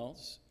everything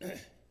else.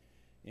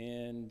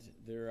 And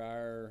there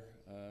are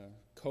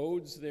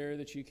codes there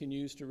that you can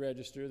use to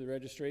register. The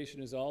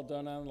registration is all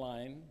done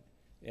online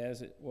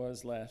as it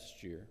was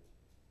last year.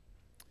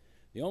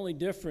 The only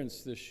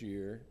difference this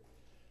year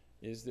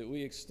is that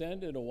we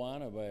extended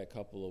Awana by a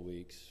couple of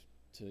weeks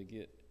to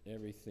get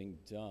everything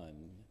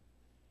done,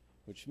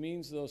 which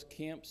means those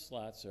camp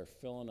slots are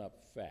filling up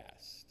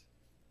fast.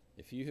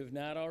 If you have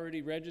not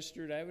already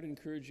registered, I would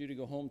encourage you to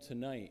go home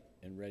tonight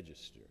and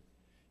register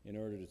in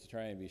order to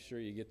try and be sure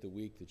you get the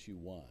week that you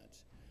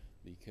want,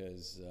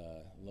 because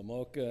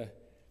Lamoka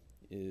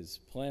is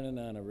planning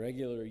on a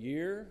regular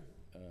year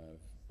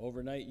of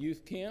overnight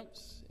youth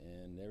camps,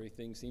 and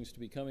everything seems to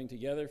be coming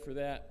together for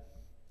that,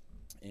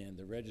 and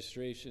the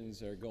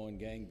registrations are going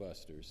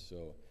gangbusters,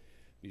 so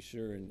be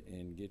sure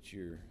and get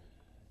your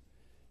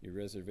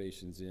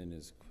reservations in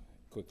as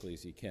quickly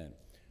as you can.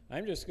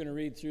 I'm just going to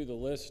read through the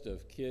list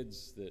of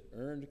kids that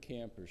earned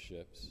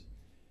camperships,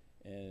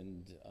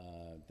 and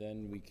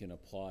then we can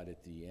applaud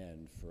at the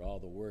end for all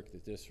the work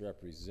that this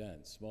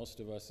represents. Most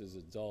of us as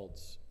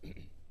adults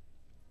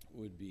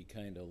would be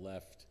kind of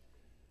left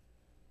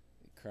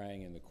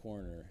crying in the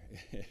corner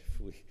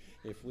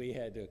if we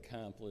had to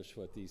accomplish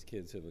what these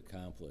kids have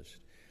accomplished.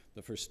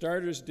 But for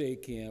Starters Day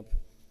Camp,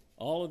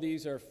 all of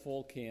these are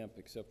full camp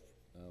except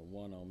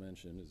one I'll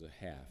mention is a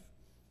half.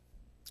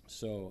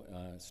 So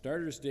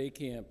Starters Day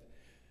Camp,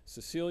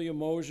 Cecilia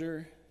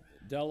Mosier,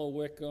 Della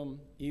Wickham,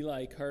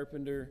 Eli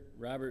Carpenter,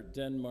 Robert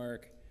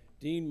Denmark,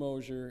 Dean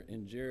Mosier,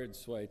 and Jared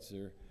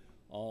Schweitzer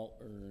all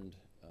earned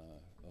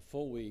a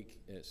full week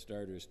at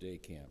Starters Day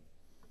Camp.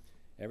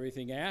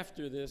 Everything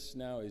after this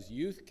now is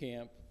youth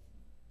camp.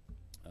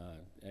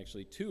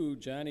 Actually two,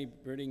 Johnny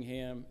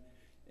Brittingham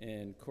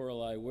and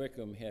Coralie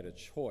Wickham had a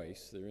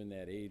choice. They're in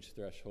that age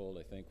threshold,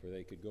 I think, where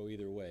they could go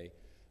either way,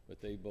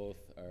 but they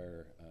both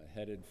are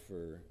headed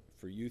for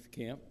youth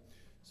camp.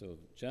 So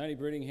Johnny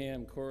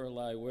Brittingham,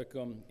 Coralie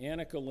Wickham,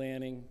 Annika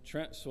Lanning,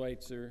 Trent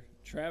Schweitzer,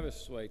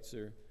 Travis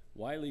Schweitzer,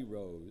 Wiley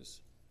Rose,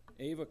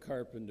 Ava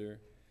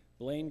Carpenter,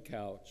 Blaine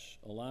Couch,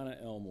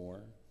 Alana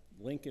Elmore,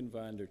 Lincoln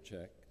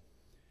Vondercheck,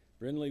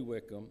 Brindley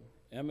Wickham,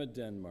 Emma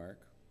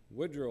Denmark,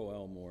 Woodrow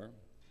Elmore,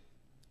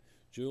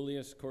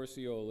 Julius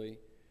Corsioli,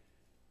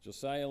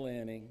 Josiah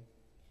Lanning,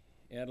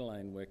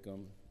 Adeline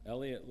Wickham,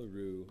 Elliot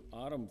LaRue,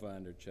 Autumn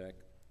Vondercheck,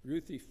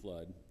 Ruthie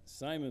Flood,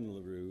 Simon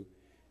LaRue,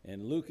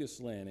 and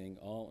Lucas Lanning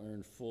all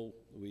earned full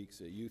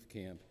weeks at youth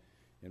camp,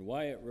 and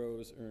Wyatt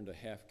Rose earned a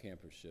half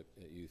campership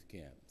at youth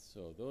camp.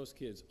 So those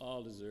kids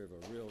all deserve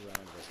a real round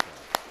of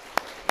applause.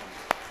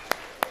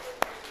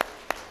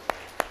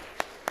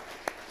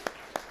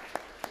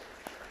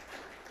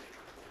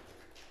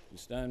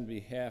 Just on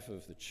behalf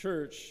of the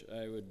church,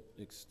 I would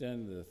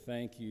extend the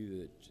thank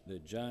you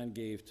that John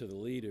gave to the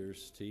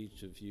leaders, to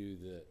each of you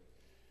that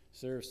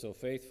served so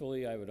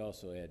faithfully. I would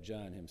also add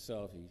John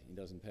himself. He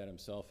doesn't pat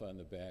himself on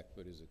the back,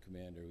 but as a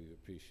commander, we've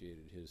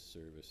appreciated his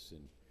service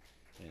and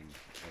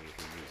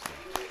everything he's done.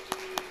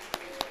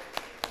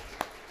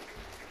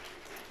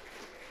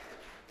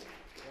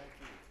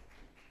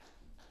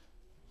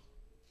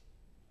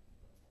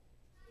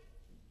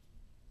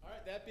 All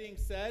right, that being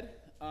said,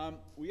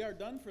 we are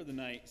done for the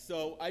night.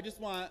 So I just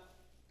want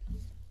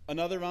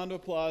another round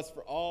of applause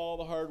for all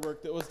the hard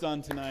work that was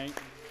done tonight.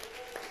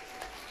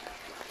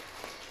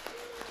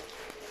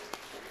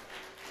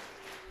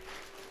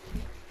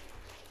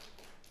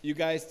 You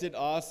guys did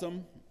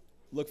awesome.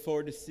 Look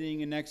forward to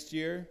seeing you next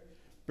year.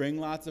 Bring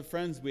lots of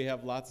friends. We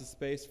have lots of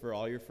space for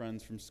all your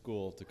friends from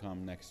school to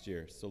come next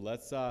year. So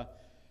let's bow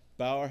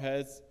our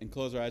heads and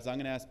close our eyes. I'm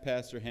going to ask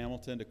Pastor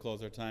Hamilton to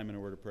close our time in a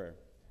word of prayer.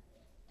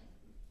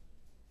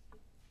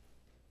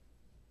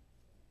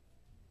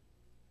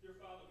 Dear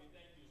Father, we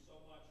thank you so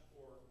much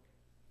for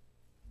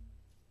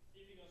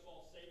keeping us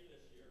all safe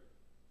this year.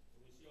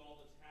 When we see all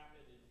that's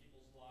happened in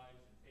people's lives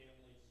and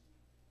families,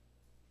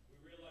 we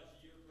realize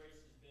that your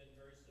grace has been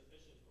very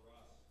sufficient for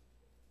us.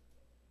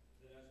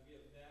 That as we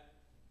have met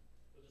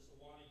for this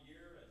Awana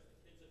year, as the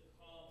kids have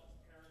come,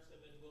 as parents have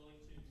been willing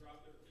to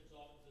drop their kids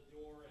off at the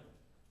door and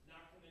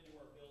not come into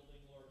our building,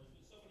 Lord, there's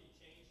been so many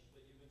changes,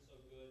 but you've been so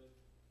good.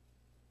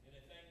 And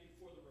I thank you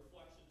for the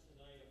reflection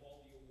tonight of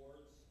all the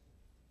awards,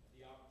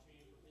 the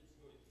opportunity for kids to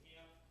go to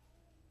camp,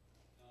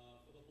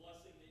 for the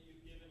blessing that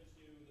you've given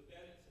to the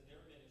Bennett's and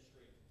their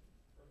ministry,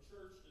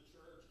 church to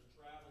church and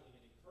traveling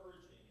and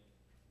encouraging and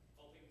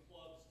helping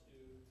clubs to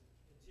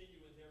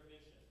continue in their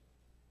mission.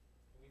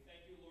 And we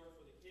thank you, Lord,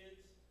 for the kids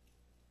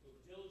who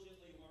have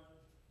diligently learned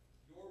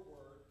your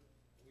word.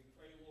 And we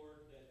pray,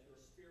 Lord, that your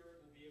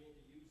Spirit will be able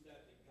to use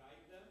that to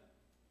guide them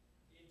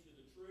into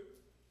the truth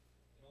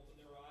and open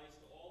their eyes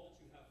to all that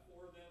you have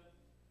for them,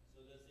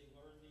 so that as they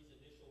learn these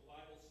initial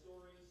Bible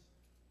stories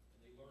and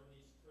they learn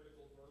these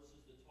critical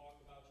verses that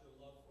talk about your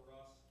love for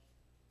us,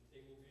 that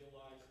they will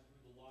realize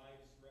through the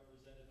lives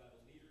represented by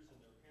the leaders and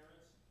their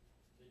parents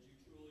that you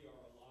truly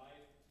are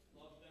alive,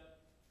 love them,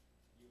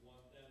 you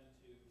want them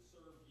to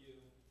serve you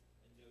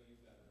and know you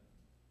better.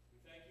 We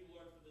thank you,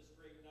 Lord, for this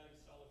great night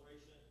of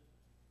celebration.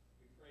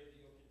 We pray that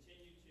you'll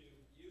continue to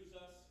use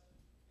us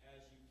as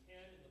you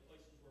can in the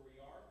places where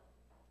we are.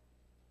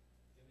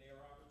 And may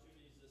our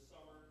opportunities this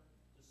summer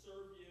to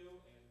serve you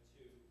and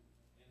for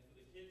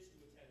the kids to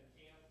attend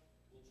camp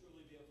will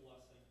truly be a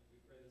blessing. We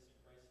pray this in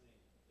Christ's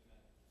name. Amen.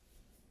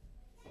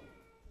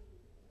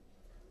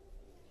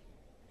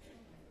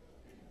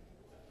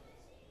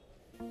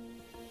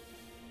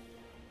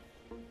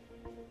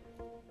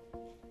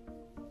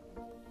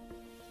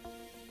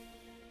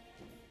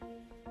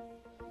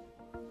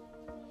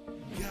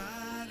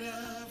 God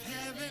of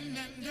heaven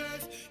and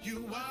earth,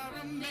 you are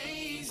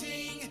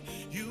amazing.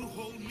 You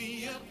hold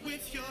me up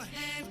with your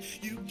hand.